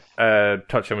then in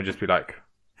touchdown would just be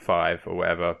 5 or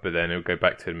whatever, but then it would go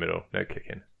back to the middle, no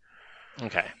kicking.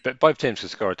 Okay, but both teams could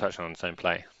score a touchdown on the same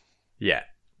play. Yeah.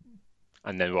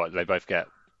 And then what? They both get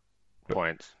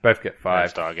points. Both get And 5.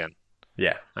 start again.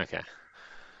 Yeah. Okay.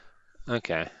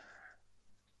 Okay.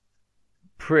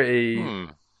 Pretty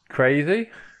crazy.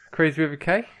 Crazy with a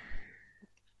K.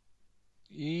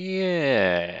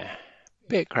 Yeah.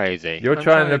 Bit crazy. You're I'm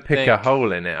trying to pick a think.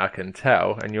 hole in it, I can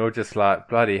tell, and you're just like,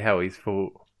 bloody hell, he's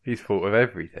thought of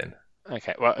everything.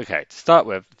 Okay, well, okay. To start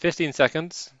with, 15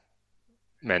 seconds,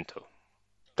 mental.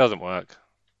 Doesn't work.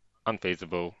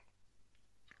 Unfeasible.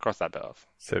 Cross that bit off.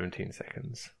 17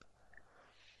 seconds.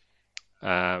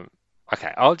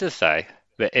 Okay, I'll just say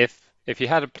that if you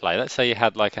had a play, let's say you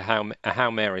had like a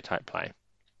Hail Mary type play,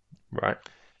 Right.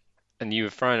 and you were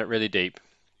throwing it really deep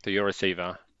to your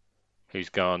receiver, who's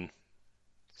gone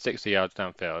 60 yards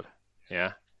downfield,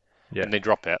 yeah, Yeah. and they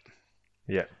drop it.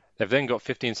 Yeah. They've then got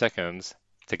 15 seconds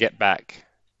to get back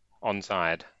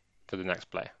onside for the next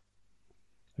play.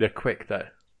 They're quick, though.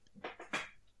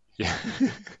 Yeah.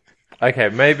 Okay,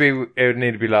 maybe it would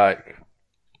need to be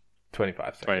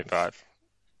 25 seconds. 25.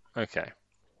 Okay.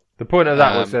 The point of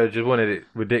that was I just wanted it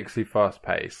ridiculously fast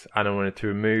paced, and I wanted to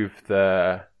remove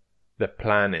the the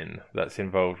planning that's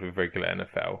involved with regular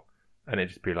NFL, and it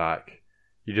just be like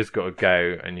you just got to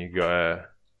go and you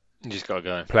just got to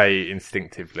go. play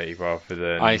instinctively rather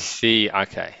than. I see.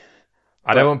 Okay.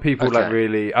 I don't want people like okay.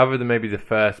 really, other than maybe the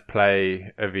first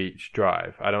play of each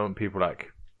drive. I don't want people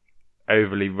like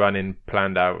overly running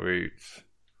planned out routes.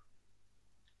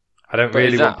 I don't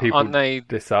really want people aren't they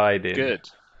deciding. good?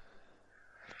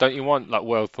 Don't you want like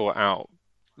well thought out,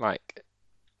 like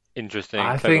interesting,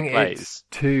 I clever think plays? it's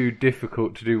too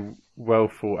difficult to do well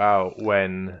thought out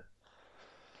when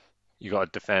You got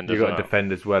to defend. you as got well. to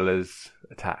defend as well as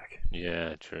attack.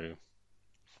 Yeah, true.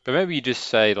 But maybe you just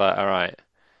say like, all right,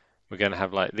 we're gonna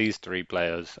have like these 3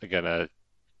 players are gonna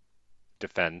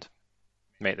defend,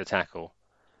 make the tackle,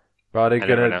 But are they and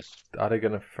everyone gonna else. are they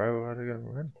gonna throw or are they gonna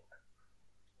run?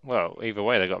 Well, either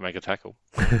way, they got to make a tackle.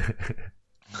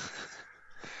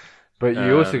 But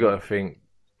you also got to think,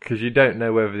 because you don't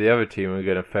know whether the other team are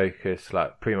going to focus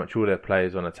like pretty much all their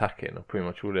players on attacking or pretty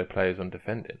much all their players on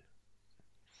defending.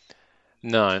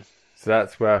 No. So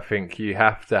that's where I think you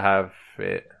have to have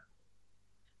it.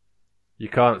 You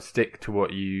can't stick to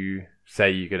what you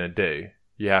say you're going to do.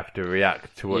 You have to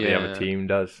react to what the other Yeah. team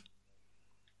does.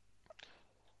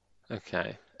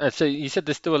 Okay. So you said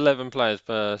there's still 11 players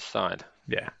per side.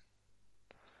 Yeah.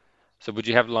 So would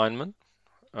you have linemen,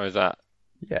 or is that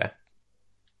Yeah.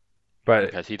 But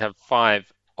okay? So you'd have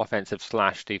 5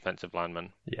 offensive/defensive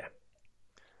linemen. yeah.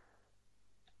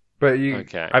 But you,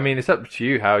 Okay. I mean, it's up to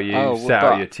you how you Oh, set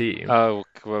out your team. Oh,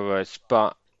 wait,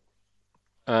 but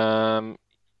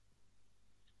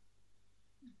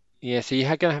yeah. So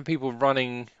you're gonna have people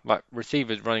running, like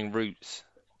receivers running routes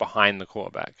behind the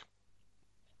quarterback.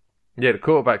 Yeah, the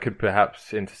quarterback could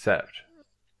perhaps intercept.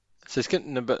 So it's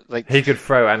getting a bit like He could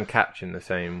throw and catch in the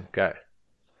same go.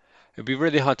 it'd be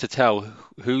really hard to tell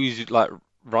who's like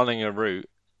running a route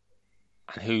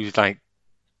and who's like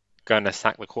going to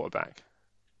sack the quarterback.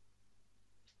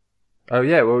 Oh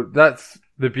yeah, well that's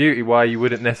the beauty why you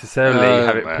wouldn't necessarily Oh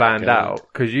have it my planned God. out,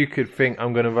 because you could think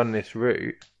I'm going to run this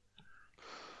route,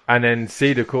 and then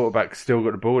see the quarterback still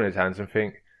got the ball in his hands and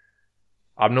think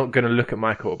I'm not going to look at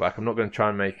my quarterback. I'm not going to try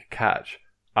and make a catch.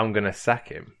 I'm going to sack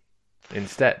him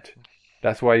instead.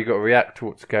 That's why you got to react to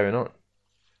what's going on.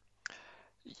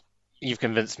 You've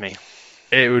convinced me.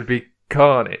 It would be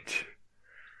carnage,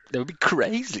 That would be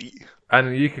crazy.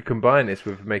 and you could combine this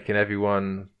with making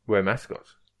everyone wear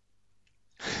mascots.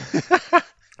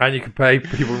 And you can play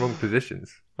people in wrong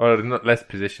positions. Well, there's not less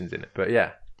positions in it, but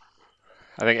yeah.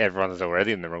 I think everyone's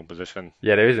already in the wrong position.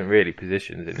 Yeah, there isn't really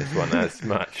positions in this one as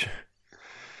much.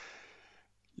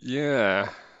 Yeah.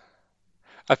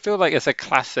 I feel like it's a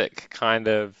classic kind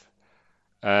of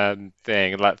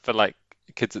thing, like for like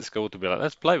kids at school to be like,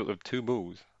 let's play with 2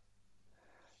 balls.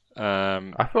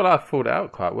 I feel like I thought it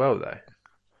out quite well, though.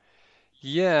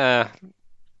 Yeah.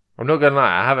 I'm not going to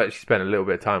lie, I have actually spent a little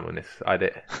bit of time on this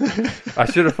idea. I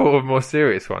should have thought of more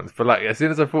serious ones, but like as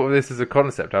soon as I thought of this as a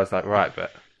concept, I was like, right,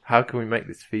 but how can we make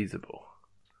this feasible?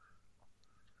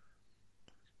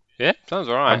 Yeah, sounds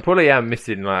I alright. probably am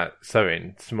missing like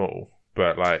something small,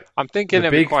 but like I'm thinking the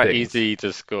it'd be big quite things. easy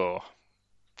to score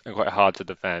and quite hard to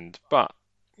defend, but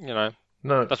you know,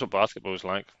 no, that's what basketball's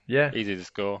like. yeah, Easy to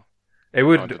score. it hard to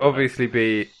would defend. obviously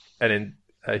be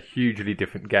a hugely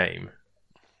different game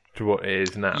to what it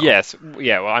is now. Yes,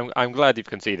 yeah, well I'm glad you've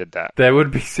conceded that. There would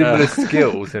be similar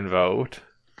skills involved,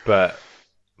 but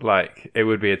like it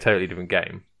would be a totally different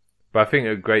game. But I think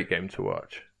a great game to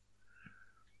watch.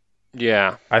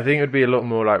 Yeah. I think it would be a lot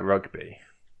more like rugby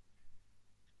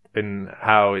in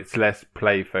how it's less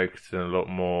play focused and a lot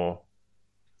more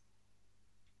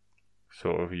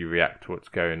sort of you react to what's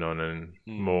going on and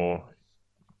more,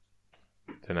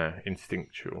 I don't know,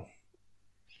 instinctual.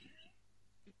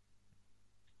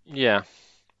 Yeah.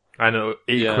 And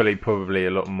equally probably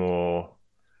a lot more,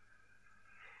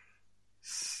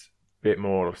 bit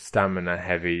more stamina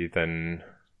heavy than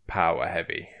power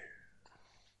heavy.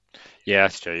 Yeah,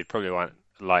 that's true. You'd probably want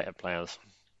lighter players.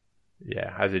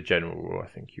 Yeah, as a general rule, I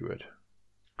think you would.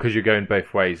 Because you're going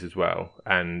both ways as well,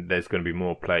 and there's going to be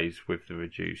more plays with the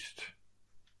reduced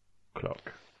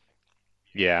clock.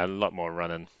 Yeah, a lot more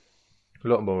running. A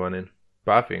lot more running.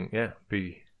 But I think, yeah,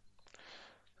 be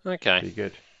Okay.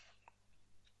 good.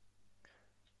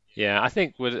 Yeah, I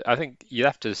think you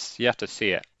have to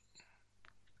see it,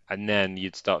 and then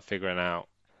you'd start figuring out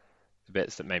the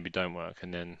bits that maybe don't work,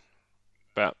 and then.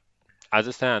 But as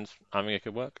it stands, I think it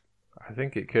could work. I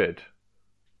think it could.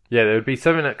 Yeah, there would be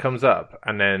something that comes up,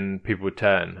 and then people would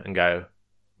turn and go,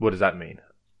 what does that mean?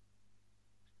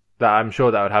 That I'm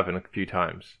sure that would happen a few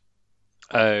times.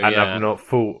 Oh, And yeah. I've not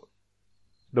thought...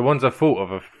 The ones I've thought of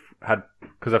have had...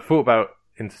 Because I've thought about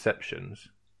interceptions,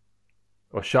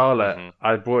 Or Charlotte, Mhm.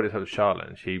 I brought it up to Charlotte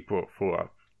and she brought 4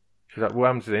 up. She was like, what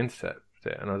happens to the intercept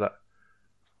it? And I was like,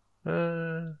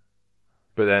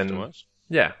 But Still then, works.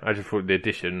 yeah, I just thought the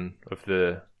addition of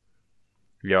the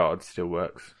yards still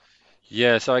works.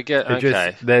 Yeah, so I get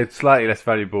okay. They're slightly less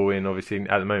valuable in, obviously,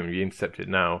 at the moment, you intercept it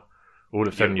now, all of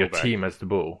a You sudden get your the ball back. team has the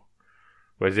ball.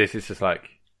 Whereas this is just like,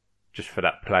 just for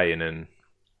that play and then,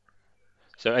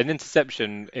 So an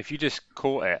interception, if you just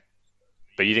caught it,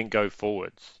 but you didn't go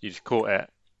forwards, you just caught it,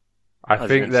 I As an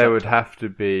think there would interceptor. have to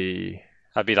be,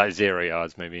 that'd be like 0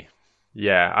 yards maybe.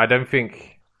 yeah, I don't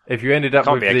think, if you ended up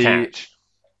Can't with be a the, catch.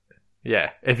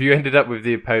 yeah, if you ended up with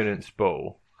the opponent's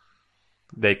ball,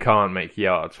 they can't make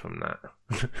yards from that.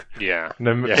 Yeah.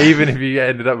 No, Yeah. even if you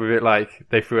ended up with it like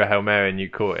they threw a Hail Mary and you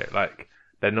caught it, like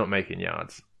they're not making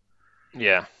yards.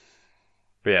 Yeah.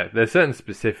 But yeah, there's certain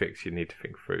specifics you need to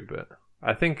think through, but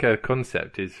I think a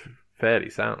concept is fairly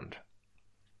sound.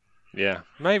 Yeah.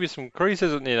 Maybe some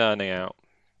creases that need ironing out.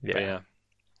 Yeah. But yeah.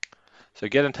 So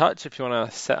get in touch if you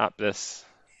want to set up this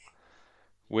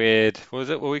weird, what was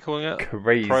it? What are we calling it?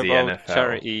 Crazy Pro Bowl NFL.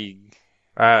 charity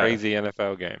Uh, crazy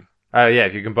NFL game. Oh yeah,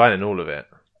 if you combine in all of it.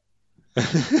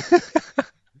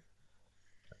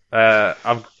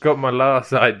 I've got my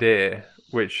last idea,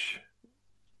 which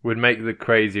would make the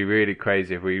crazy really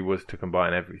crazy if we was to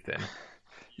combine everything.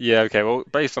 Yeah, okay. Well,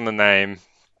 based on the name,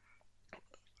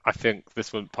 I think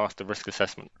this wouldn't pass the risk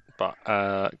assessment. But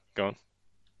go on.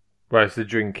 Right, it's the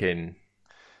drinking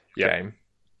Yep. game.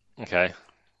 Okay.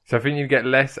 So I think you'd get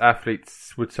less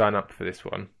athletes would sign up for this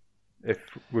one, if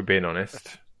we're being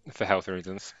honest. For health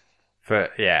reasons.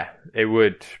 Yeah, it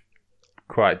would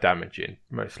quite damaging,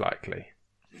 most likely.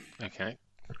 Okay.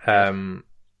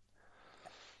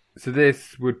 So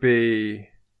this would be.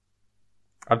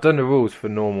 I've done the rules for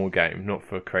normal game, not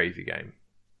for crazy game.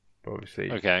 But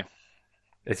obviously, Okay.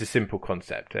 it's a simple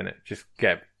concept, and it just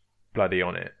get bloody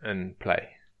on it and play.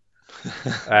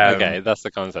 Okay, that's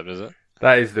the concept, is it?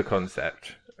 That is the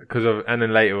concept. And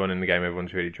then later on in the game,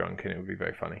 everyone's really drunk, and it would be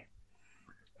very funny.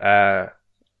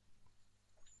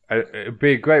 It would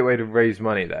be a great way to raise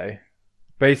money, though.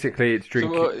 Basically, it's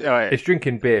drinking. So, alright, It's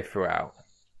drinking beer throughout.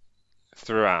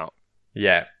 throughout.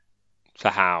 Yeah. So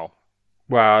how?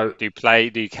 Well, Do you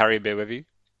carry a beer with you?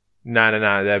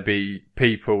 no. There'd be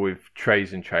people with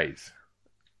trays and trays.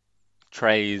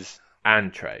 Trays.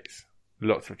 And trays.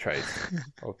 Lots of trays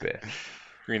of beer.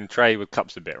 You mean a tray with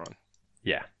cups of beer on?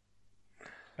 Yeah.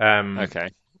 Okay.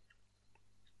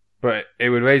 But it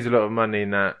would raise a lot of money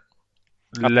in that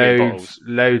Up in bottles.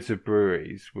 loads of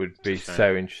breweries would be Interesting.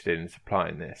 so interested in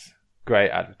supplying this.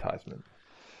 Great advertisement.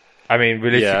 I mean,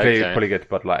 realistically, it'd okay. probably go to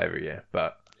Bud Light every year,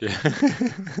 but Yeah.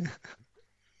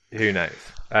 who knows?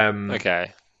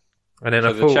 Okay. And then So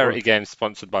I the thought, charity game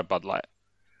sponsored by Bud Light.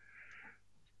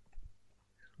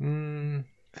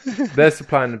 they're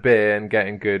supplying the beer and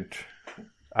getting good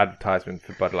advertisement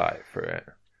for Bud Light for it.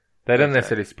 They don't Okay.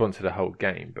 necessarily sponsor the whole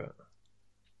game, but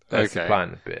they're Okay.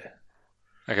 supplying the beer.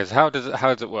 Okay, so how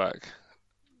does it work?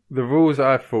 The rules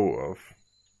I thought of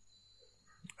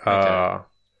are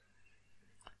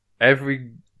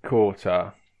every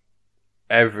quarter,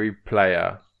 every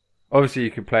player. Obviously,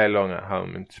 you can play along at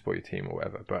home and support your team or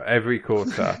whatever, but every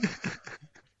quarter,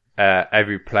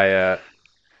 every player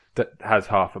that has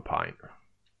half a pint.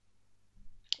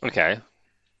 Okay.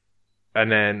 And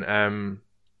then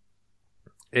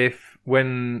if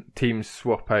when teams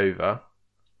swap over,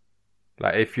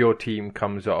 like if your team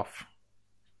comes off,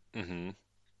 Mhm.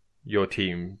 your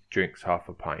team drinks half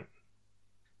a pint.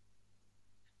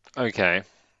 Okay.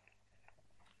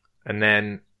 And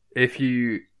then if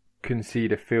you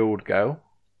concede a field goal,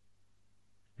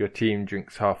 your team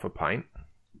drinks half a pint.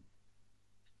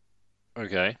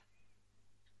 Okay.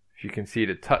 If you concede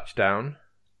a touchdown,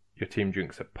 your team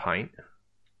drinks a pint.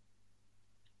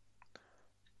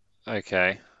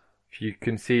 Okay. If you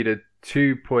concede a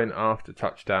 2-point after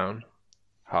touchdown,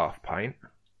 half pint.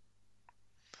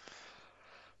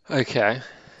 Okay.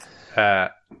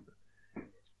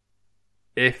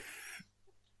 If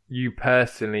you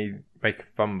personally make a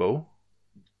fumble,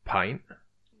 pint.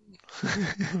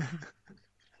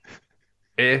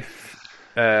 If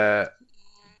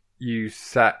you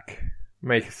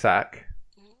make a sack,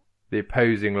 the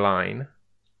opposing line,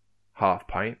 half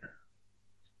pint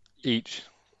Each.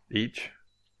 each.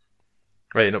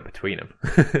 Well, not between them.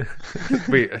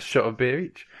 A shot of beer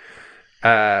each.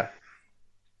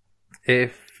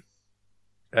 If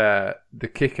the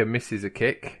kicker misses a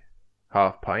kick,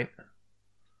 half pint.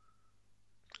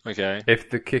 Okay. If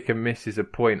the kicker misses a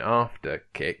point after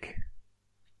kick,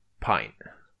 pint.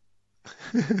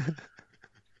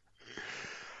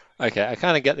 Okay, I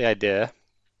kind of get the idea.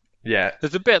 Yeah,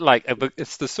 It's a bit like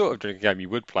it's the sort of drinking game you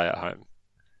would play at home.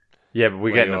 yeah, but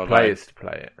we're Where getting the you're players to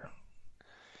play it.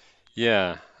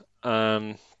 yeah.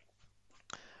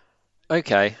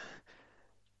 Okay.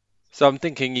 So I'm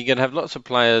thinking you're gonna have lots of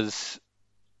players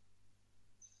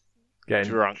Getting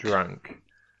drunk. drunk.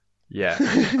 Yeah,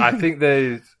 I think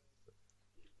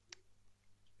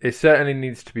it certainly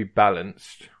needs to be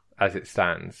balanced as it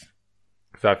stands,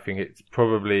 because I think it's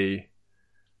probably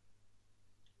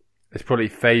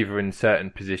favouring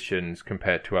certain positions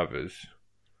compared to others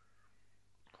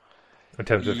in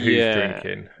terms of who's Yeah.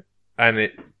 drinking,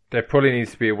 and there probably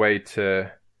needs to be a way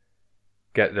to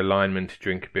get the linemen to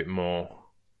drink a bit more,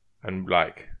 and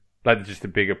like just the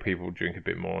bigger people drink a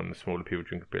bit more and the smaller people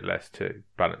drink a bit less to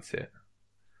balance it.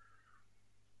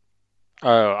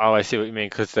 Oh, I see what you mean.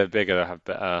 Because they're bigger, they have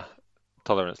better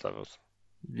tolerance levels.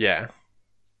 Yeah,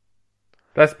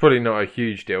 that's probably not a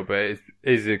huge deal, but it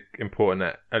is important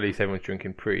that at least everyone's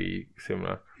drinking pretty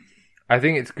similar. I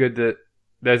think it's good that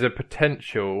there's a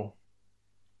potential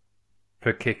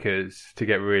for kickers to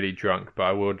get really drunk, but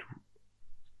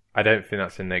I don't think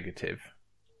that's a negative.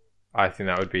 I think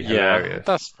that would be hilarious. Yeah,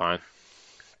 that's fine.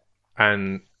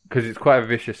 And because it's quite a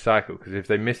vicious cycle, because if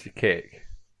they miss a kick,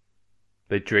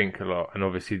 they drink a lot, and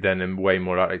obviously then they're way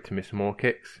more likely to miss more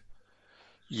kicks.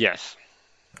 Yes.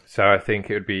 So I think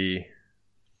that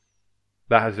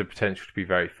has the potential to be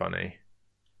very funny.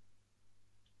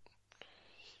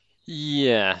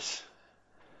 Yes.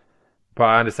 But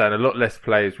I understand a lot less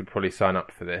players would probably sign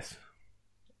up for this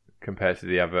compared to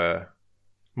the other.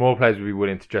 More players would be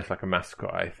willing to dress like a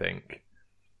mascot, I think,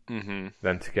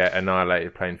 than to get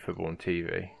annihilated playing football on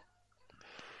TV.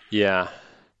 Yeah.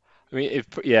 I mean,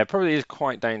 it probably is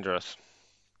quite dangerous.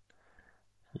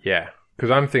 Yeah,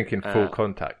 because I'm thinking full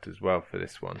contact as well for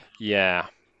this one. Yeah.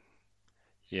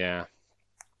 Yeah.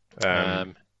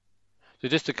 So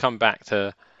just to come back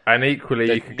to, and equally,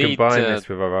 they you could need combine to- this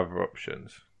with our other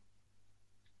options,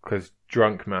 because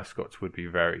drunk mascots would be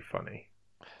very funny.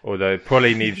 Although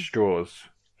probably need straws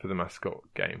for the mascot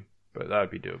game, but that would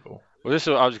be doable. well, this is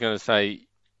what I was going to say.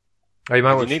 Oh, you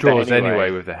might You want need straws that anyway.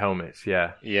 anyway with the helmets,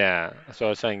 yeah. Yeah. So I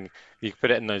was saying you could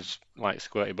put it in those like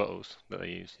squirty bottles that they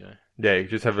use, you know. Yeah, you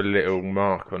just have a little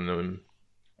mark on them.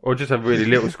 Or just have really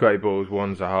little squirty balls,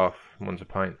 one's a half, one's a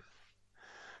pint.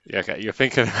 Yeah, okay. You're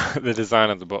thinking about the design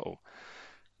of the bottle.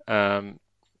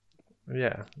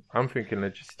 Yeah, I'm thinking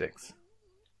logistics.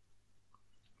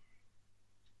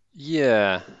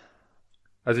 Yeah.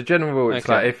 As a general rule, it's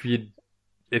Okay. like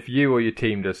if you or your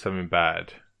team does something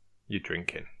bad, you're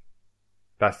drinking.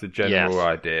 That's the general Yes.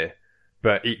 idea.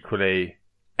 But equally,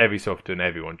 every so often,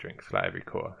 everyone drinks. Like every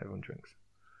quarter, everyone drinks.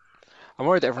 I'm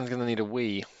worried that everyone's going to need a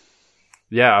wee.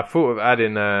 Yeah, I thought of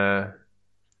adding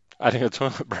Adding a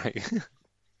toilet break.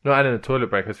 not adding a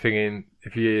toilet break. I was thinking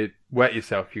if you wet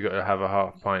yourself, you got to have a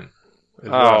half pint. As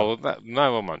well. Oh,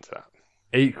 no one wants that.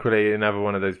 Equally, another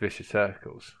one of those vicious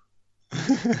circles.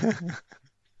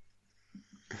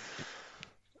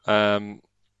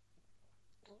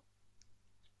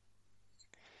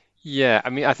 Yeah, I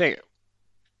mean, I think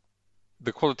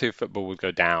the quality of football would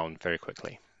go down very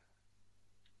quickly.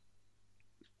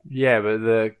 Yeah, but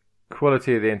the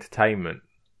quality of the entertainment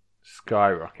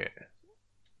skyrocket.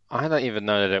 I don't even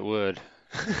know that it would.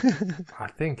 I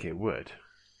think it would.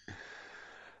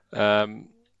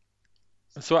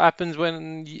 So what happens what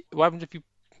happens if you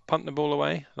punt the ball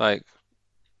away? Like,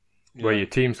 Well, know, your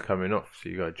team's coming off, so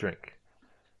you got to drink.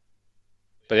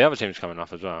 but the other team's coming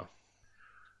off as well.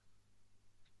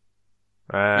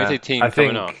 When you say team I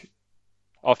coming think, off,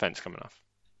 offense coming off.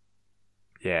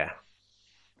 yeah,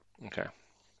 Okay.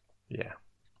 yeah,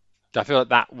 I feel like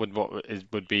that would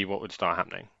be what would start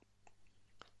happening.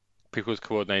 People's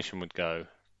coordination would go,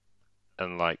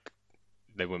 and like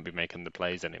they wouldn't be making the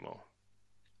plays anymore,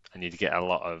 and you'd get a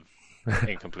lot of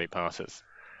incomplete passes.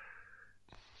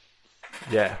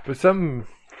 yeah. But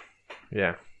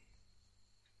yeah,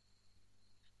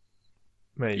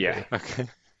 maybe. Yeah. Okay.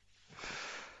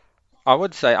 I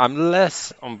would say I'm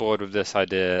less on board with this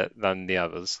idea than the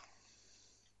others.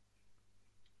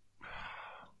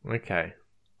 Okay.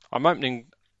 I'm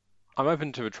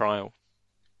open to a trial.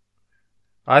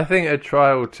 I think a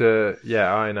trial to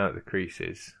iron out the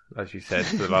creases, as you said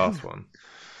for the last one,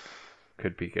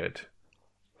 could be good.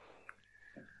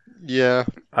 Yeah.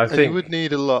 I think you would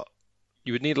need a lot.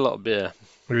 You would need a lot of beer.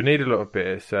 we would need a lot of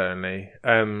beer, certainly.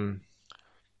 And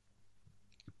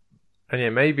yeah,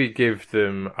 maybe give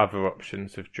them other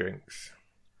options of drinks.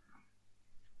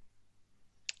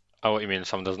 Oh, what you mean?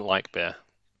 Someone doesn't like beer?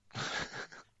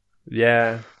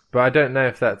 Yeah, but I don't know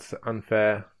if that's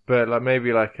unfair. But like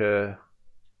maybe like a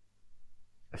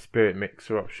a spirit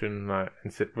mixer option, like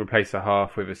replace a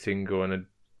half with a single and a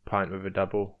pint with a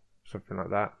double, something like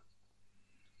that.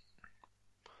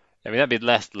 I mean, that'd be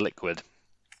less liquid.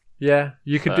 Yeah,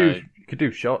 you could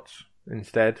do shots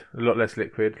instead. A lot less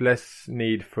liquid, less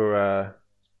need for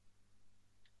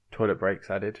toilet breaks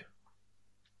added.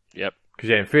 Yep. Because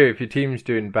in theory, if your team's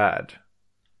doing bad,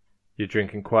 you're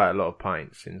drinking quite a lot of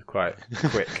pints and quite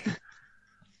quick.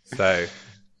 So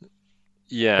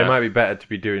yeah, it might be better to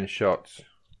be doing shots,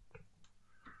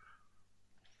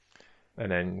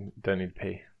 and then don't need to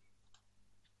pee.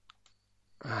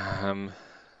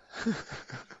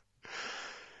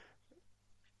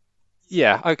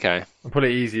 Yeah. Okay. And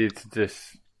probably easier to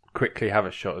just quickly have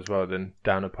a shot as well than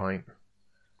down a pint.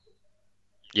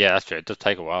 Yeah, that's true. It does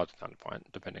take a while to down a pint,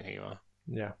 depending who you are.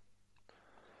 Yeah.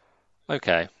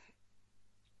 Okay.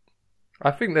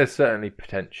 I think there's certainly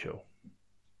potential.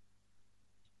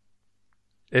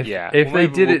 If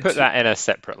we'll put that in a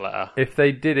separate letter. If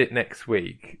they did it next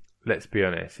week, let's be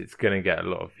honest, it's going to get a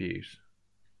lot of views.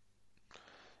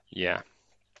 Yeah.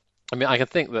 I mean, I can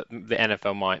think that the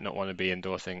NFL might not want to be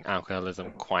endorsing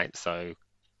alcoholism quite so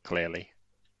clearly.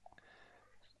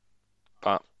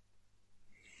 But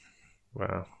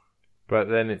well, but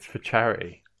then it's for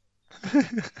charity.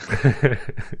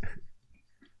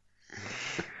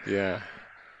 Yeah.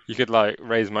 You could like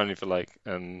raise money for like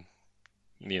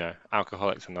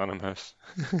Alcoholics Anonymous.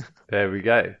 There we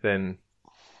go. Then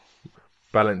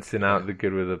balancing out the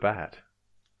good with the bad.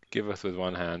 Give us with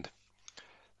one hand.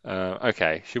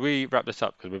 Okay, should we wrap this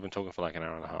up because we've been talking for like an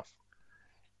hour and a half?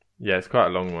 Yeah, it's quite a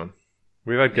long one.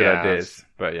 We've had good ideas,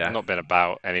 but yeah. It's not been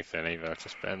about anything either. It's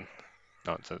just been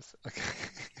nonsense. Okay.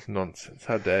 Nonsense.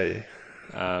 How dare you?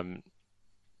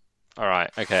 All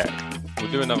right. Okay.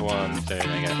 We'll do another one soon,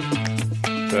 I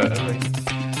guess. Certainly.